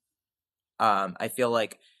happen. I feel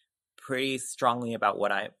like pretty strongly about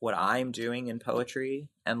what I'm doing in poetry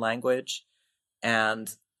and language,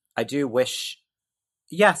 and I do wish,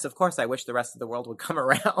 yes, of course, I wish the rest of the world would come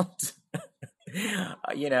around.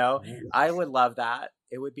 You know, I would love that.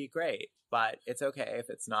 It would be great, but it's okay if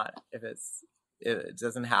it's not. If it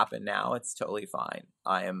doesn't happen now, it's totally fine.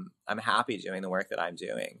 I'm happy doing the work that I'm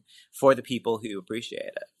doing for the people who appreciate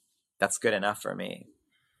it. That's good enough for me.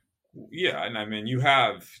 Yeah, and I mean, you've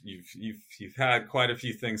had quite a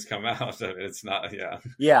few things come out of it. It's not, yeah.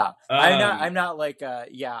 Yeah, Um, I'm not like,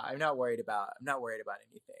 yeah, I'm not worried about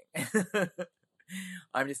anything.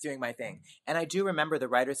 I'm just doing my thing. And I do remember the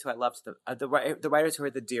writers who I loved, the writers who are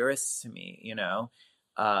the dearest to me, you know,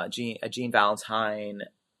 Jean Valentine,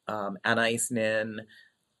 Anais Nin,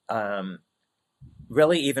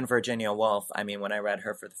 really even Virginia Woolf. I mean, when I read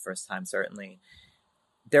her for the first time, certainly.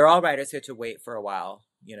 They're all writers who had to wait for a while.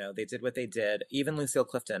 You know, they did what they did. Even Lucille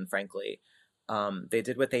Clifton, frankly. They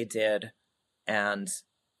did what they did, and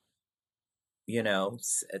you know,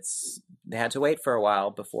 they had to wait for a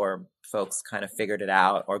while before folks kind of figured it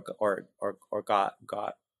out or got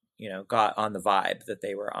got on the vibe that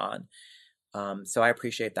they were on. So I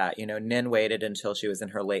appreciate that. You know, Nin waited until she was in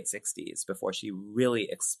her late 60s before she really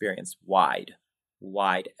experienced wide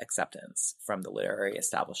acceptance from the literary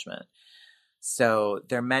establishment. So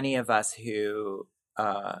there are many of us who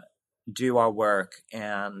do our work,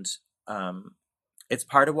 and it's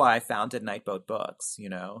part of why I founded Nightboat Books, you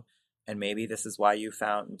know, and maybe this is why you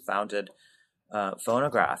founded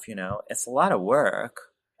Phonograph. You know, it's a lot of work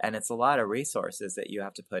and it's a lot of resources that you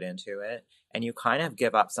have to put into it, and you kind of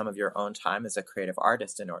give up some of your own time as a creative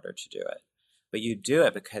artist in order to do it. But you do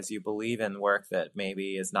it because you believe in work that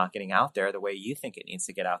maybe is not getting out there the way you think it needs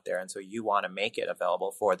to get out there, and so you want to make it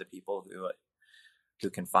available for the people who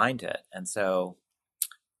can find it. And so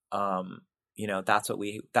you know, that's what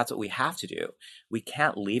we have to do. We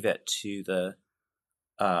can't leave it to the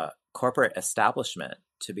corporate establishment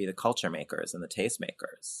to be the culture makers and the taste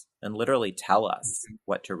makers and literally tell us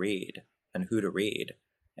what to read and who to read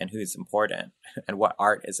and who's important and what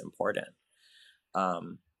art is important.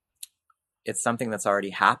 It's something that's already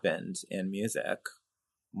happened in music,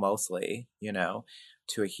 mostly, you know,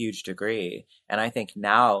 to a huge degree. And I think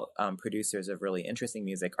now producers of really interesting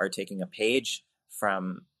music are taking a page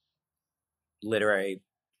from literary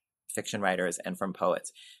fiction writers and from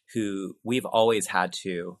poets who we've always had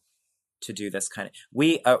to do this kind of,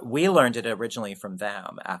 we learned it originally from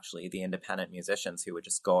them, actually, the independent musicians who would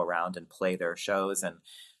just go around and play their shows, and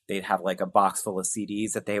they'd have like a box full of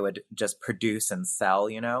CDs that they would just produce and sell,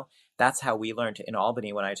 you know. That's how we learned in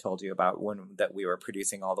Albany, when I told you about that we were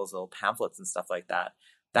producing all those little pamphlets and stuff like that.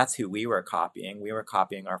 That's who we were copying. We were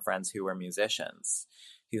copying our friends who were musicians,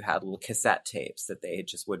 who had little cassette tapes that they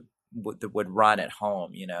just would run at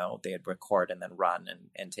home. You know, they'd record and then run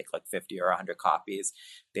and take like 50 or 100 copies.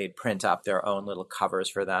 They'd print up their own little covers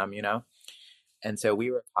for them, you know. And so we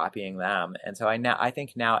were copying them. And so I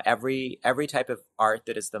think now every type of art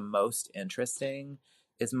that is the most interesting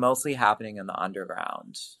is mostly happening in the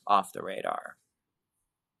underground, off the radar.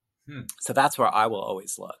 So that's where I will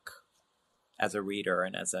always look as a reader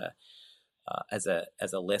and as a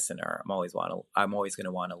listener. I'm always going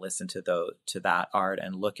to want to listen to that art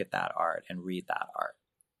and look at that art and read that art.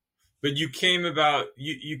 But you came to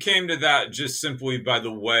that just simply by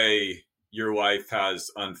the way your life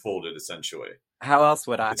has unfolded, essentially. How else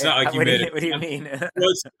would I? It's not like you made it. What do you mean? Well,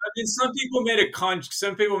 I mean, some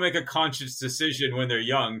people make a conscious decision when they're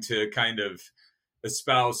young to kind of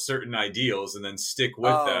espouse certain ideals and then stick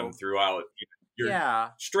with them throughout. You're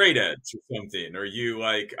straight edge or something, or you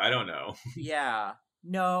like, I don't know. Yeah.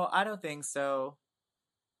 No, I don't think so.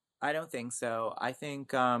 I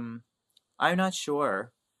think I'm not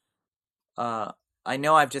sure. I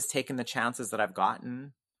know I've just taken the chances that I've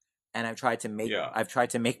gotten, and I've tried to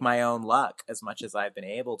make my own luck as much as I've been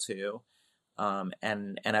able to.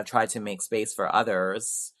 And I've tried to make space for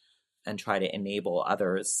others and try to enable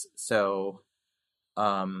others. So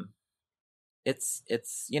it's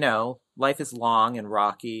you know, life is long and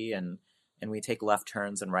rocky, and we take left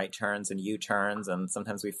turns and right turns and U-turns, and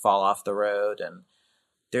sometimes we fall off the road, and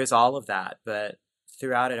there's all of that. But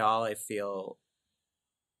throughout it all, I feel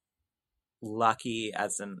lucky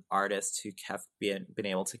as an artist who have been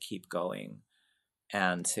able to keep going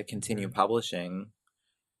and to continue publishing.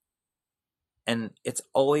 And it's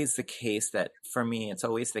always the case that, for me, it's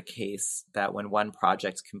always the case that when one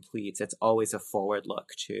project completes, it's always a forward look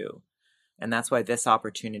too. And that's why this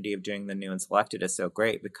opportunity of doing the New and Selected is so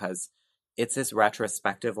great, because it's this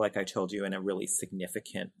retrospective, like I told you, in a really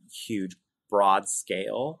significant, huge, broad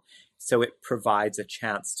scale. So it provides a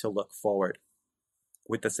chance to look forward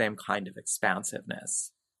with the same kind of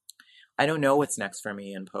expansiveness. I don't know what's next for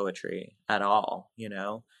me in poetry at all, you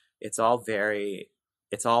know? It's all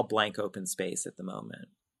blank open space at the moment.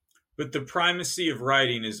 But the primacy of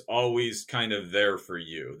writing is always kind of there for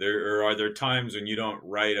you. Or are there times when you don't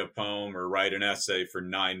write a poem or write an essay for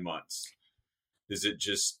 9 months? Does it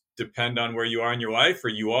just depend on where you are in your life, or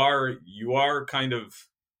you are kind of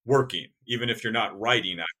working, even if you're not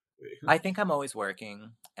writing actively? I think I'm always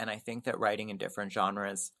working, and I think that writing in different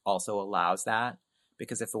genres also allows that,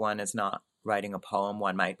 because if one is not writing a poem,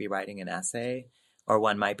 one might be writing an essay, or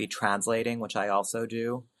one might be translating, which I also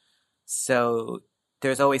do. So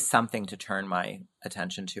there's always something to turn my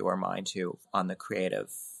attention to or mind to on the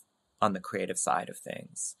creative side of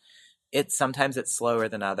things. Sometimes it's slower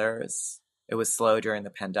than others. It was slow during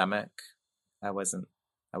the pandemic. I wasn't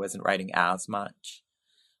writing as much.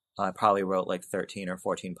 I probably wrote like 13 or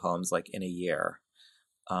 14 poems like in a year,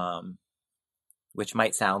 which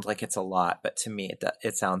might sound like it's a lot, but to me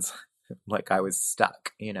it sounds like I was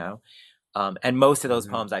stuck, you know. And most of those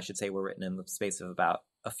poems, I should say, were written in the space of about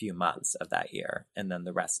a few months of that year, and then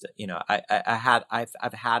the rest, you know,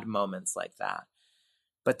 I've had moments like that,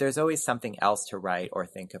 but there's always something else to write or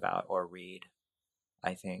think about or read,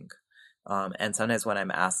 I think. And sometimes when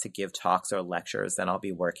I'm asked to give talks or lectures, then I'll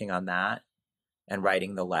be working on that and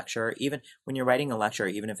writing the lecture. Even when you're writing a lecture,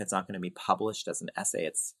 even if it's not going to be published as an essay,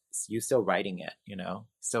 it's you still writing it, you know,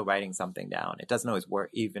 still writing something down. It doesn't always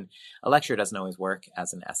work. Even a lecture doesn't always work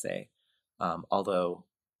as an essay, although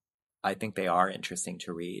I think they are interesting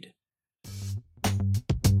to read.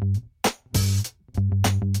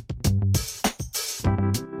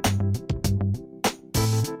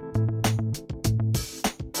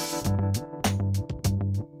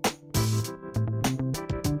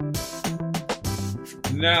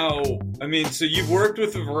 Now, I mean, so you've worked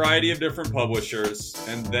with a variety of different publishers,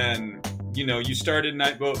 and then, you know, you started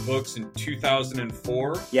Nightboat Books in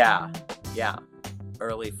 2004. Yeah,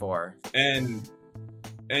 early 4. And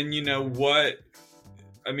you know what?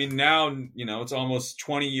 I mean, now, you know, it's almost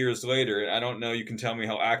 20 years later. I don't know, you can tell me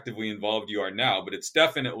how actively involved you are now, but it's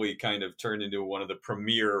definitely kind of turned into one of the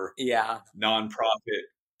premier nonprofit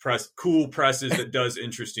cool presses that does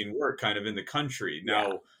interesting work kind of in the country.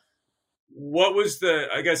 Now, what was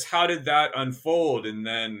how did that unfold? And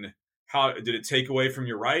then how did it take away from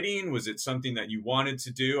your writing? Was it something that you wanted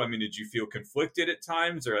to do? I mean, did you feel conflicted at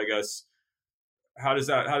times, or how did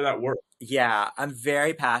that work? Yeah, I'm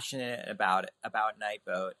very passionate about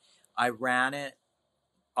Nightboat. I ran it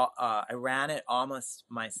almost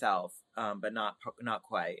myself, but not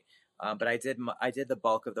quite. But I did the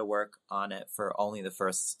bulk of the work on it for only the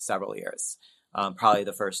first several years, probably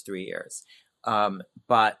the first 3 years.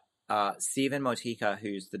 But Stephen Motika,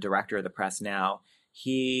 who's the director of the press now,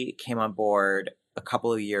 he came on board a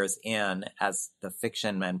couple of years in as the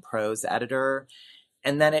fiction and prose editor.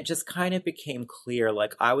 And then it just kind of became clear,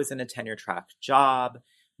 like I was in a tenure track job.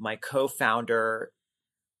 My co-founder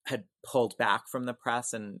had pulled back from the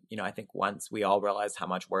press. And, you know, I think once we all realized how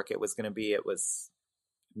much work it was going to be, it was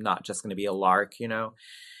not just going to be a lark, you know.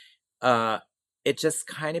 It just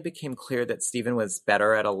kind of became clear that Stephen was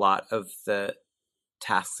better at a lot of the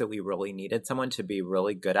tasks that we really needed someone to be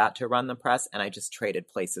really good at to run the press. And I just traded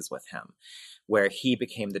places with him, where he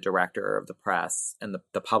became the director of the press and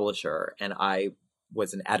the publisher, and I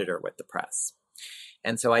was an editor with the press.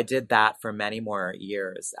 And so I did that for many more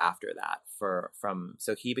years after that.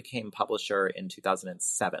 So he became publisher in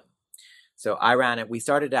 2007. So I ran it. We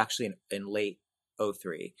started actually in late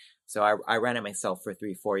 2003. So I ran it myself for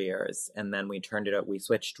 3-4 years, and then we turned it up. We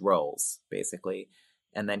switched roles basically,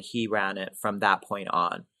 and then he ran it from that point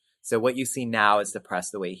on. So what you see now is the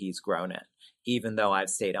press the way he's grown it, even though I've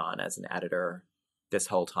stayed on as an editor this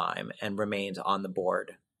whole time and remained on the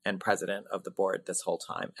board and president of the board this whole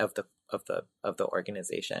time of the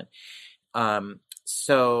organization.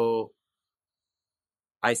 So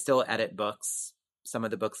I still edit books. Some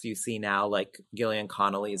of the books you see now, like Gillian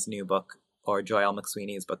Connolly's new book or Joelle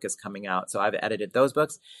McSweeney's book is coming out. So I've edited those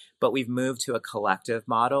books, but we've moved to a collective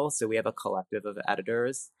model. So we have a collective of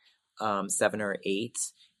editors, 7 or 8,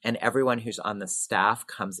 and everyone who's on the staff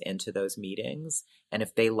comes into those meetings. And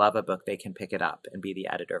if they love a book, they can pick it up and be the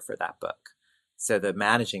editor for that book. So the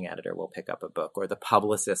managing editor will pick up a book, or the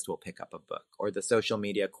publicist will pick up a book, or the social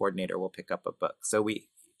media coordinator will pick up a book. So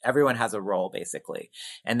everyone has a role basically.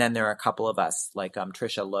 And then there are a couple of us, like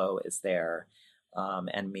Trisha Lowe is there,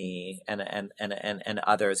 and me and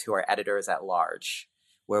others who are editors at large,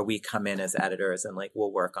 where we come in as editors and like we'll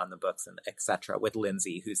work on the books and etc. with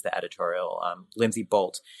Lindsay, who's the editorial, Lindsay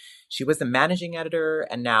Bolt. She was the managing editor,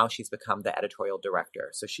 and now she's become the editorial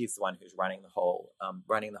director. So she's the one who's running the whole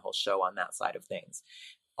show on that side of things.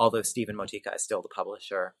 Although Stephen Motika is still the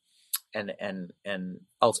publisher and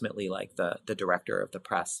ultimately like the director of the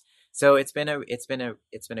press. So it's been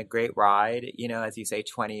a great ride, you know, as you say,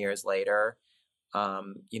 20 years later.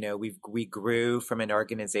 You know, we grew from an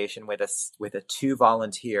organization with a 2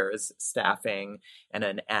 volunteers staffing and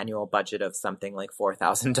an annual budget of something like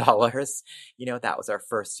 $4,000. You know, that was our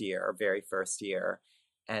very first year.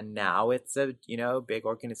 And now it's a, you know, big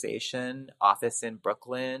organization, office in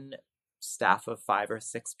Brooklyn, staff of 5 or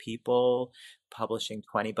 6 people, publishing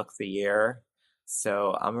 20 books a year.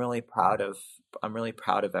 So I'm really proud of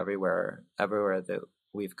everywhere that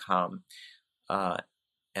we've come.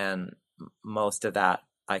 And most of that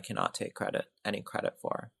I cannot take any credit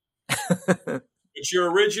for. But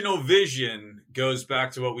your original vision goes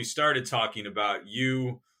back to what we started talking about.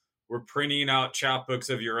 You were printing out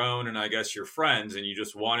chapbooks of your own and I guess your friends, and you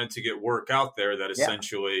just wanted to get work out there that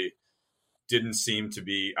essentially didn't seem to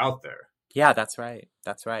be out there. Yeah, that's right.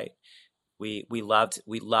 That's right. We loved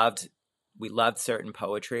certain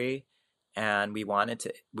poetry, and we wanted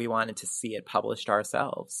to see it published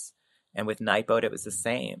ourselves. And with Nightboat, it was the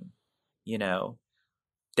same. You know,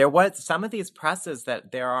 there was some of these presses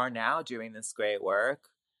that there are now doing this great work.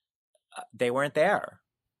 They weren't there.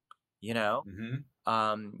 You know,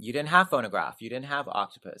 you didn't have Phonograph, you didn't have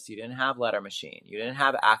Octopus, you didn't have Letter Machine, you didn't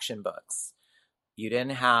have Action Books, you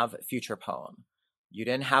didn't have Future Poem, you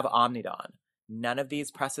didn't have Omnidon. None of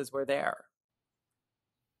these presses were there.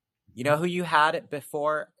 You know who you had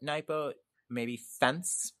before Nightboat? Maybe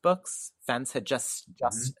Fence Books. Fence had just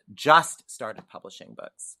started publishing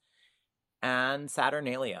books, and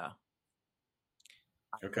Saturnalia,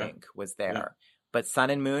 I think, was there. Yeah. But Sun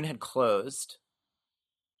and Moon had closed.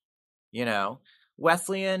 You know,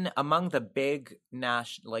 Wesleyan, among the big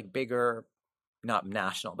bigger, not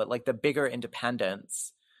national, but like the bigger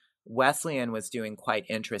independents, Wesleyan was doing quite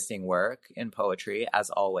interesting work in poetry, as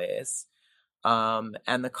always. And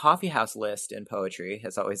the coffee house list in poetry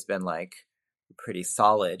has always been like pretty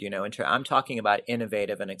solid, you know. I'm talking about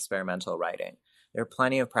innovative and experimental writing. There are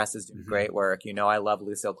plenty of presses doing great work. You know, I love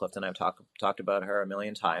Lucille Clifton. I've talked about her a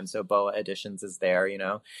million times. So Boa Editions is there, you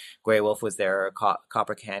know. Grey Wolf was there.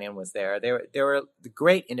 Copper Canyon was there. There were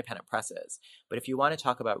great independent presses. But if you want to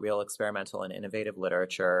talk about real experimental and innovative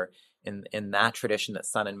literature in that tradition that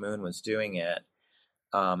Sun and Moon was doing it,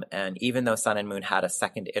 and even though Sun and Moon had a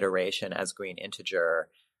second iteration as Green Integer,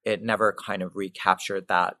 it never kind of recaptured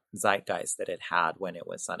that zeitgeist that it had when it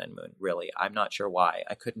was Sun and Moon, really. I'm not sure why.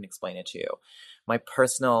 I couldn't explain it to you. My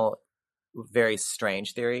personal, very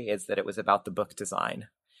strange theory is that it was about the book design,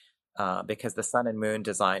 because the Sun and Moon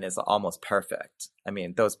design is almost perfect. I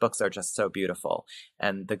mean, those books are just so beautiful.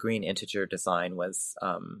 And the Green Integer design was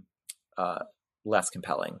less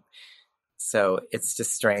compelling. So it's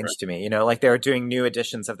just strange to me, you know, like they were doing new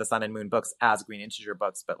editions of the Sun and Moon books as Green Integer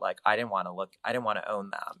books, but like I didn't want to own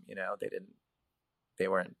them, you know. They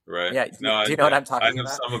weren't right. Yeah. Do you know what I'm talking about?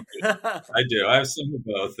 Some of I do. I have some of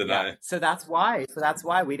both, and So that's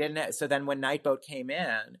why we didn't. So then when Nightboat came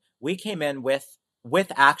in, we came in with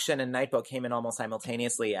Action, and Nightboat came in almost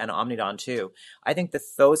simultaneously, and Omnidon too. I think that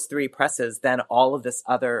those 3 presses, then all of this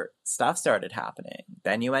other stuff started happening.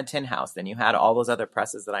 Then you had Tin House, then you had all those other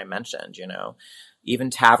presses that I mentioned, you know, even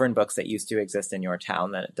tavern books that used to exist in your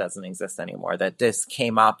town that it doesn't exist anymore, that just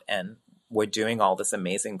came up and were doing all this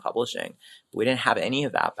amazing publishing. But we didn't have any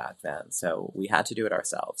of that back then, so we had to do it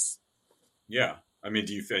ourselves. Yeah. I mean,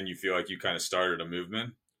 do you feel like you kind of started a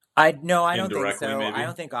movement? I don't think so. Maybe? I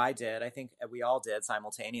don't think I did. I think we all did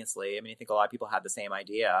simultaneously. I mean, I think a lot of people had the same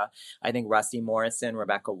idea. I think Rusty Morrison,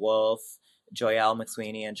 Rebecca Wolf, Joelle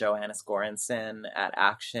McSweeney, and Johanna Scorenson at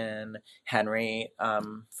Action, Henry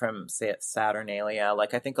from Saturnalia.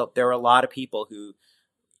 Like, I think there were a lot of people who,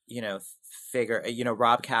 you know,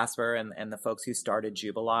 Rob Casper and the folks who started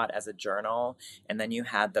Jubilot as a journal. And then you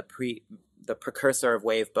had the precursor of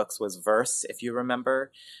Wave Books was Verse, if you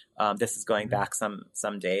remember. This is going back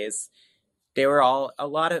some days. They were all a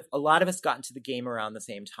lot of us got into the game around the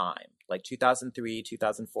same time, like 2003,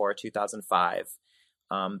 2004, 2005.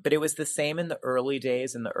 But it was the same in the early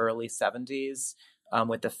days, in the early 70s,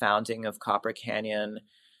 with the founding of Copper Canyon,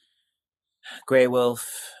 Grey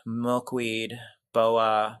Wolf, Milkweed,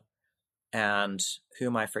 Boa, and who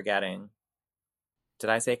am I forgetting? Did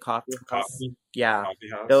I say Coffee House? Coffee? Yeah. Coffee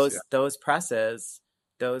House, Those presses,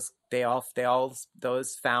 those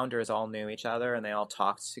founders all knew each other, and they all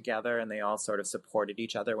talked together, and they all sort of supported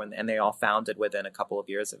each other and they all founded within a couple of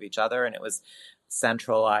years of each other, and it was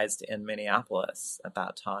centralized in Minneapolis at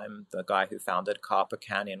that time. The guy who founded Copper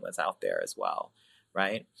Canyon was out there as well,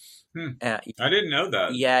 right? I didn't know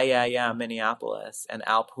that. Yeah, Minneapolis. And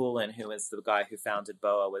Al Poulin, who is the guy who founded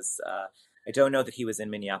BOA, was I don't know that he was in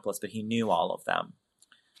Minneapolis, but he knew all of them.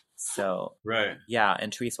 So right, yeah,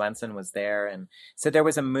 and Tree Swenson was there, and so there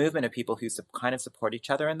was a movement of people who kind of support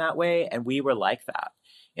each other in that way, and we were like that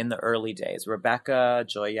in the early days. Rebecca,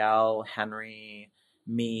 Joyelle, Henry,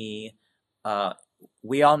 me,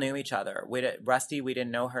 we all knew each other. Rusty, we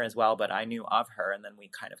didn't know her as well, but I knew of her, and then we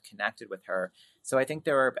kind of connected with her. So I think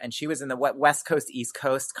and she was in the West Coast, East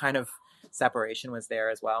Coast kind of separation was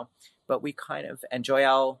there as well. But we and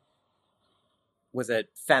Joyelle was a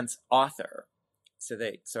fence author, so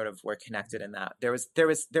they sort of were connected in that. There was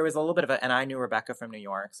a little bit of and I knew Rebecca from New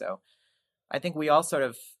York, so I think we all sort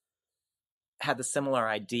of had the similar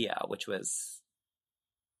idea, which was,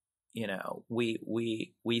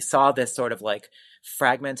 we saw this sort of like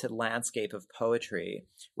fragmented landscape of poetry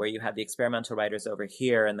where you had the experimental writers over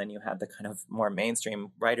here, and then you had the kind of more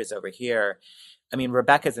mainstream writers over here. I mean,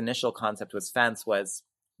 Rebecca's initial concept was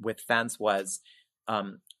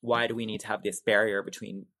why do we need to have this barrier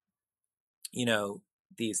between,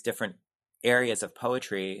 these different areas of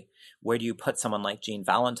poetry? Where do you put someone like Jean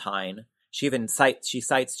Valentine? She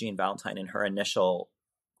cites Jean Valentine in her initial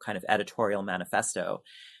kind of editorial manifesto.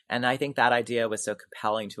 And I think that idea was so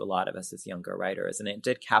compelling to a lot of us as younger writers. And it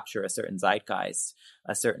did capture a certain zeitgeist,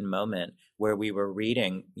 a certain moment where we were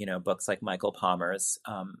reading, books like Michael Palmer's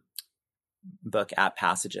book At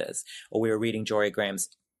Passages, or we were reading Jory Graham's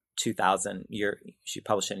she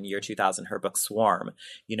published it in year 2000, her book Swarm,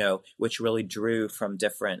 which really drew from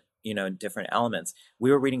different elements.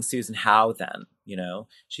 We were reading Susan Howe then,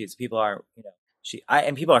 people are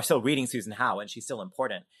still reading Susan Howe, and she's still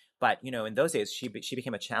important. But, in those days, she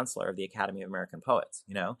became a chancellor of the Academy of American Poets,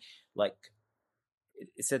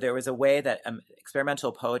 so there was a way that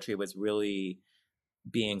experimental poetry was really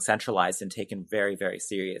being centralized and taken very, very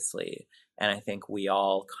seriously. And I think we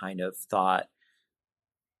all kind of thought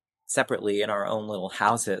separately in our own little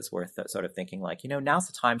houses, we're sort of thinking like, now's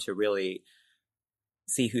the time to really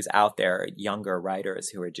see who's out there, younger writers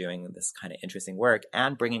who are doing this kind of interesting work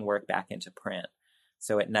and bringing work back into print.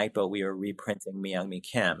 So at Nightboat, we were reprinting Myung-Mi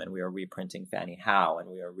Kim, and we were reprinting Fanny Howe, and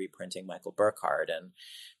we were reprinting Michael Burkhardt, and,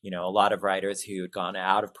 a lot of writers who had gone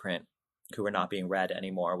out of print, who were not being read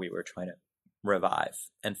anymore, we were trying to revive.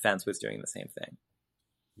 And Fence was doing the same thing.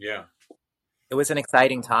 Yeah. It was an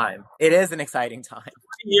exciting time. It is an exciting time. 20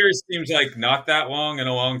 years seems like not that long and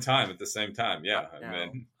a long time at the same time. Yeah.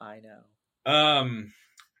 I know.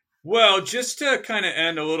 Well, just to kind of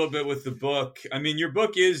end a little bit with the book, I mean, your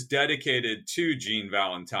book is dedicated to Jean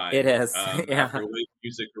Valentine. It is. Yeah. After Late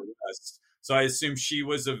Music Arrest. So I assume she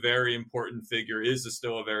was a very important figure,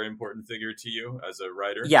 still a very important figure to you as a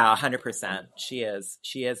writer? Yeah, 100%. She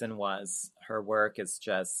is and was. Her work is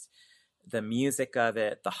just the music of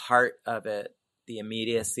it, the heart of it, the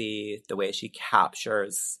immediacy, the way she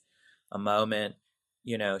captures a moment.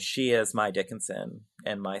 She is my Dickinson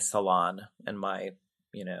and my Salon and my,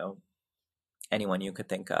 anyone you could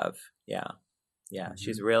think of. Yeah. Mm-hmm.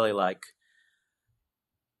 She's really like,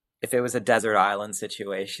 if it was a desert island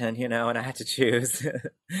situation, and I had to choose,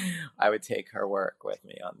 I would take her work with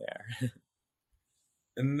me on there.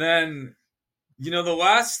 And then, the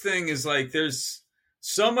last thing is like, there's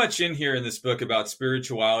so much in here in this book about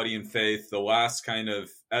spirituality and faith. The last kind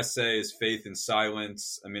of essay is Faith in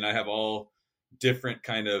Silence. I mean, I have all different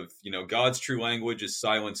kind of, God's true language is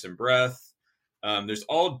silence and breath. There's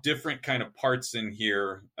all different kind of parts in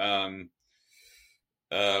here.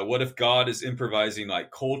 What if God is improvising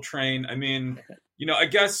like Coltrane? I mean, I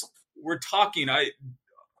guess we're talking,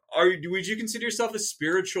 would you consider yourself a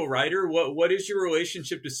spiritual writer? What is your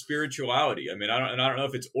relationship to spirituality? I mean, I don't know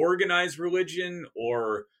if it's organized religion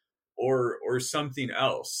or something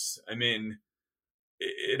else. I mean,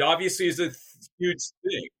 it obviously is a huge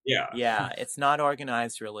thing. Yeah. Yeah, it's not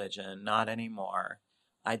organized religion, not anymore.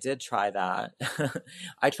 I did try that.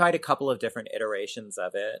 I tried a couple of different iterations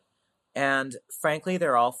of it. And frankly,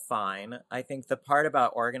 they're all fine. I think the part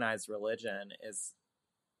about organized religion is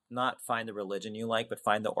not find the religion you like, but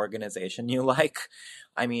find the organization you like.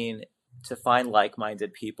 I mean, to find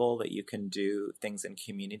like-minded people that you can do things in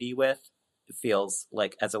community with, feels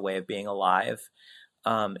like as a way of being alive,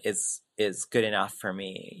 is good enough for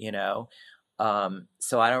me,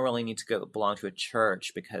 So I don't really need to belong to a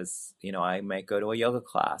church because, I might go to a yoga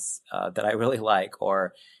class that I really like,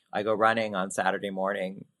 or I go running on Saturday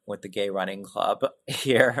morning with the gay running club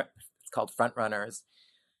here. It's called Front Runners.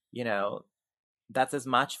 That's as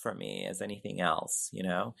much for me as anything else.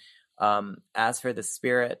 As for the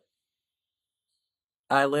spirit,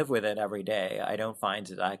 I live with it every day. I don't find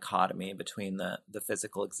a dichotomy between the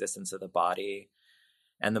physical existence of the body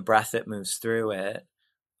and the breath that moves through it.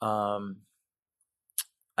 I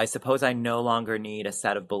suppose I no longer need a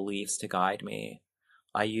set of beliefs to guide me.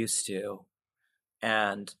 I used to.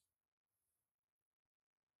 And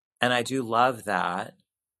I do love that.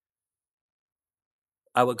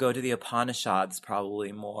 I would go to the Upanishads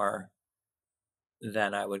probably more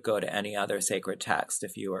than I would go to any other sacred text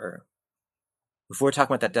if we're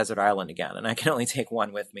talking about that desert island again, and I can only take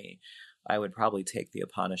one with me, I would probably take the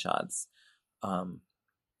Upanishads.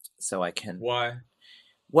 So I can. Why?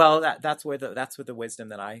 Well, that's where the wisdom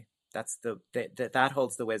that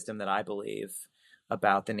holds the wisdom that I believe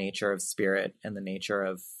about the nature of spirit and the nature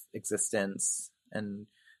of existence, and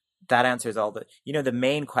that answers all the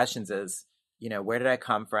main questions is, where did I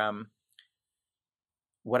come from?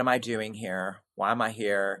 What am I doing here? Why am I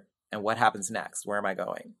here? And what happens next? Where am I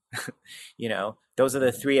going? Those are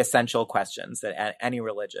the three essential questions that any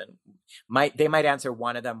religion might answer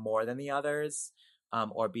one of them more than the others,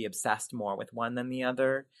 or be obsessed more with one than the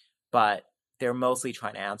other, but they're mostly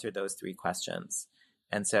trying to answer those three questions.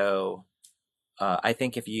 And so I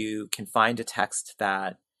think if you can find a text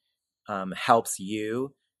that helps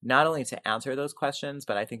you not only to answer those questions,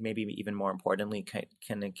 but I think maybe even more importantly,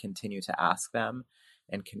 can continue to ask them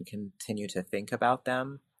and can continue to think about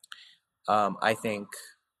them, I think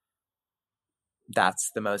that's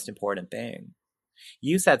the most important thing.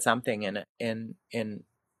 You said something in an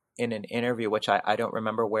interview, which I don't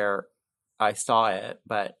remember where I saw it,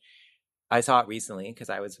 but I saw it recently because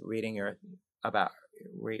I was reading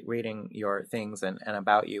your things and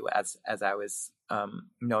about you as I was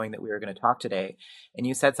knowing that we were going to talk today. And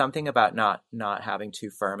you said something about not having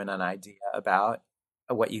too firm an idea about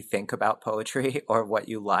what you think about poetry or what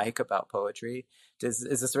you like about poetry.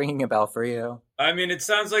 Is this ringing a bell for you? I mean, it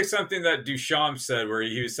sounds like something that Duchamp said, where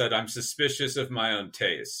he said, "I'm suspicious of my own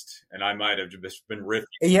taste," and I might have just been riffing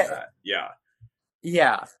that.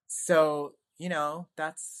 Yeah. So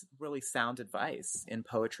that's really sound advice in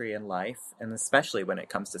poetry and life, and especially when it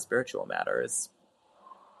comes to spiritual matters.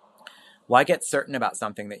 Why get certain about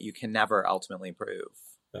something that you can never ultimately prove?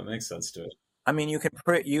 That makes sense to it. I mean, you can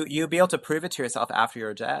you'll be able to prove it to yourself after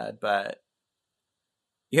you're dead, but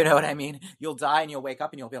you know what I mean? You'll die and you'll wake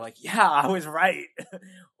up and you'll be like, yeah, I was right.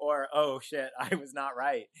 Or, oh shit, I was not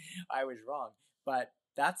right. I was wrong. But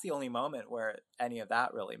that's the only moment where any of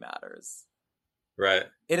that really matters. Right.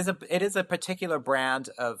 It is a particular brand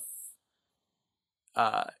of,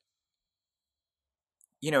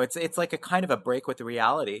 it's like a kind of a break with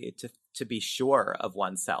reality to be sure of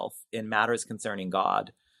oneself in matters concerning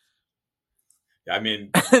God. I mean,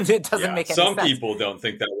 it doesn't make any sense. Some people don't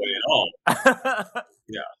think that way at all.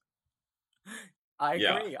 Yeah. I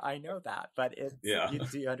agree. I know that, but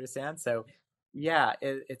do you understand? So yeah,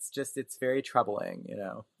 it's very troubling,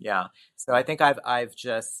 Yeah. So I think I've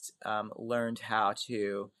just learned how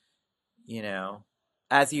to,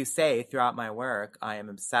 as you say, throughout my work, I am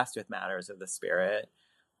obsessed with matters of the spirit.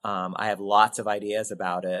 I have lots of ideas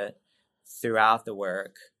about it throughout the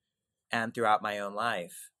work and throughout my own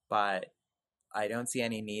life, but I don't see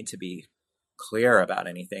any need to be clear about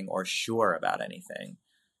anything or sure about anything.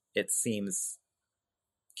 It seems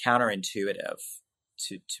counterintuitive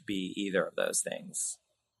to be either of those things.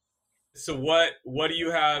 So what do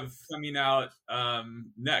you have coming out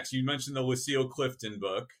next? You mentioned the Lucille Clifton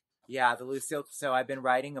book. Yeah, the Lucille. So I've been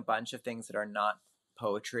writing a bunch of things that are not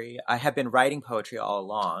poetry. I have been writing poetry all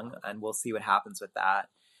along, and we'll see what happens with that.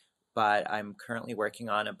 But I'm currently working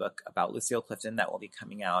on a book about Lucille Clifton that will be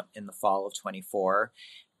coming out in the fall of 24.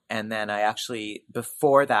 And then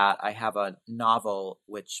before that, I have a novel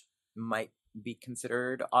which might be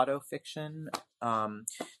considered autofiction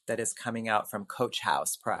that is coming out from Coach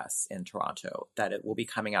House Press in Toronto, that it will be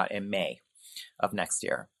coming out in May of next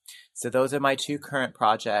year. So those are my two current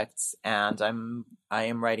projects, and I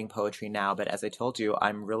am writing poetry now, but as I told you,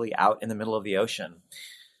 I'm really out in the middle of the ocean,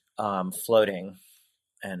 floating,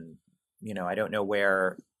 and I don't know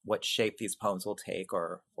what shape these poems will take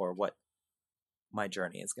or what my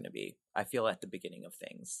journey is going to be. I feel at the beginning of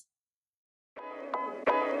things.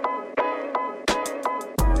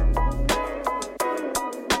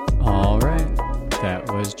 All right,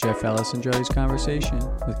 that was Jeff Alessandrelli's conversation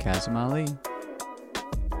with Kazim Ali.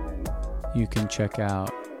 You can check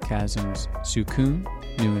out Kazim's Sukun,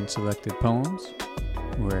 New and Selected Poems,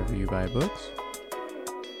 wherever you buy books.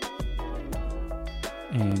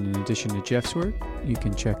 And in addition to Jeff's work, you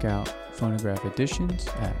can check out Phonograph Editions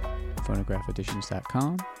at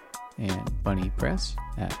phonographeditions.com and Bunny Press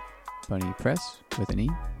at bunnypress.org.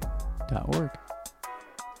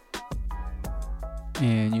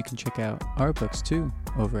 And you can check out our books too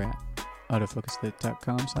over at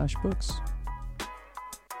autofocuslit.com/books.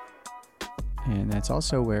 And that's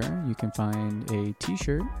also where you can find a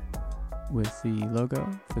t-shirt with the logo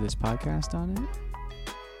for this podcast on it,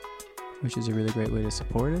 which is a really great way to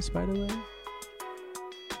support us, by the way,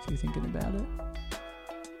 if you're thinking about it.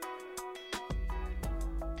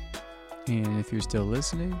 And if you're still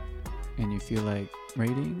listening and you feel like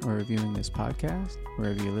rating or reviewing this podcast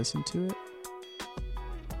wherever you listen to it,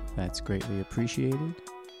 that's greatly appreciated.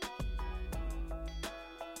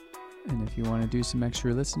 And if you want to do some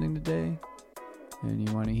extra listening today and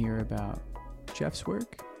you want to hear about Jeff's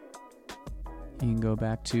work, you can go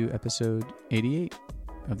back to episode 88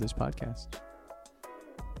 of this podcast.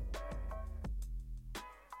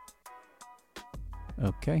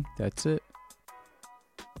 Okay, that's it.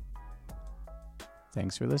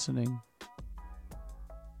 Thanks for listening.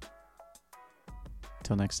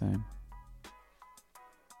 Till next time.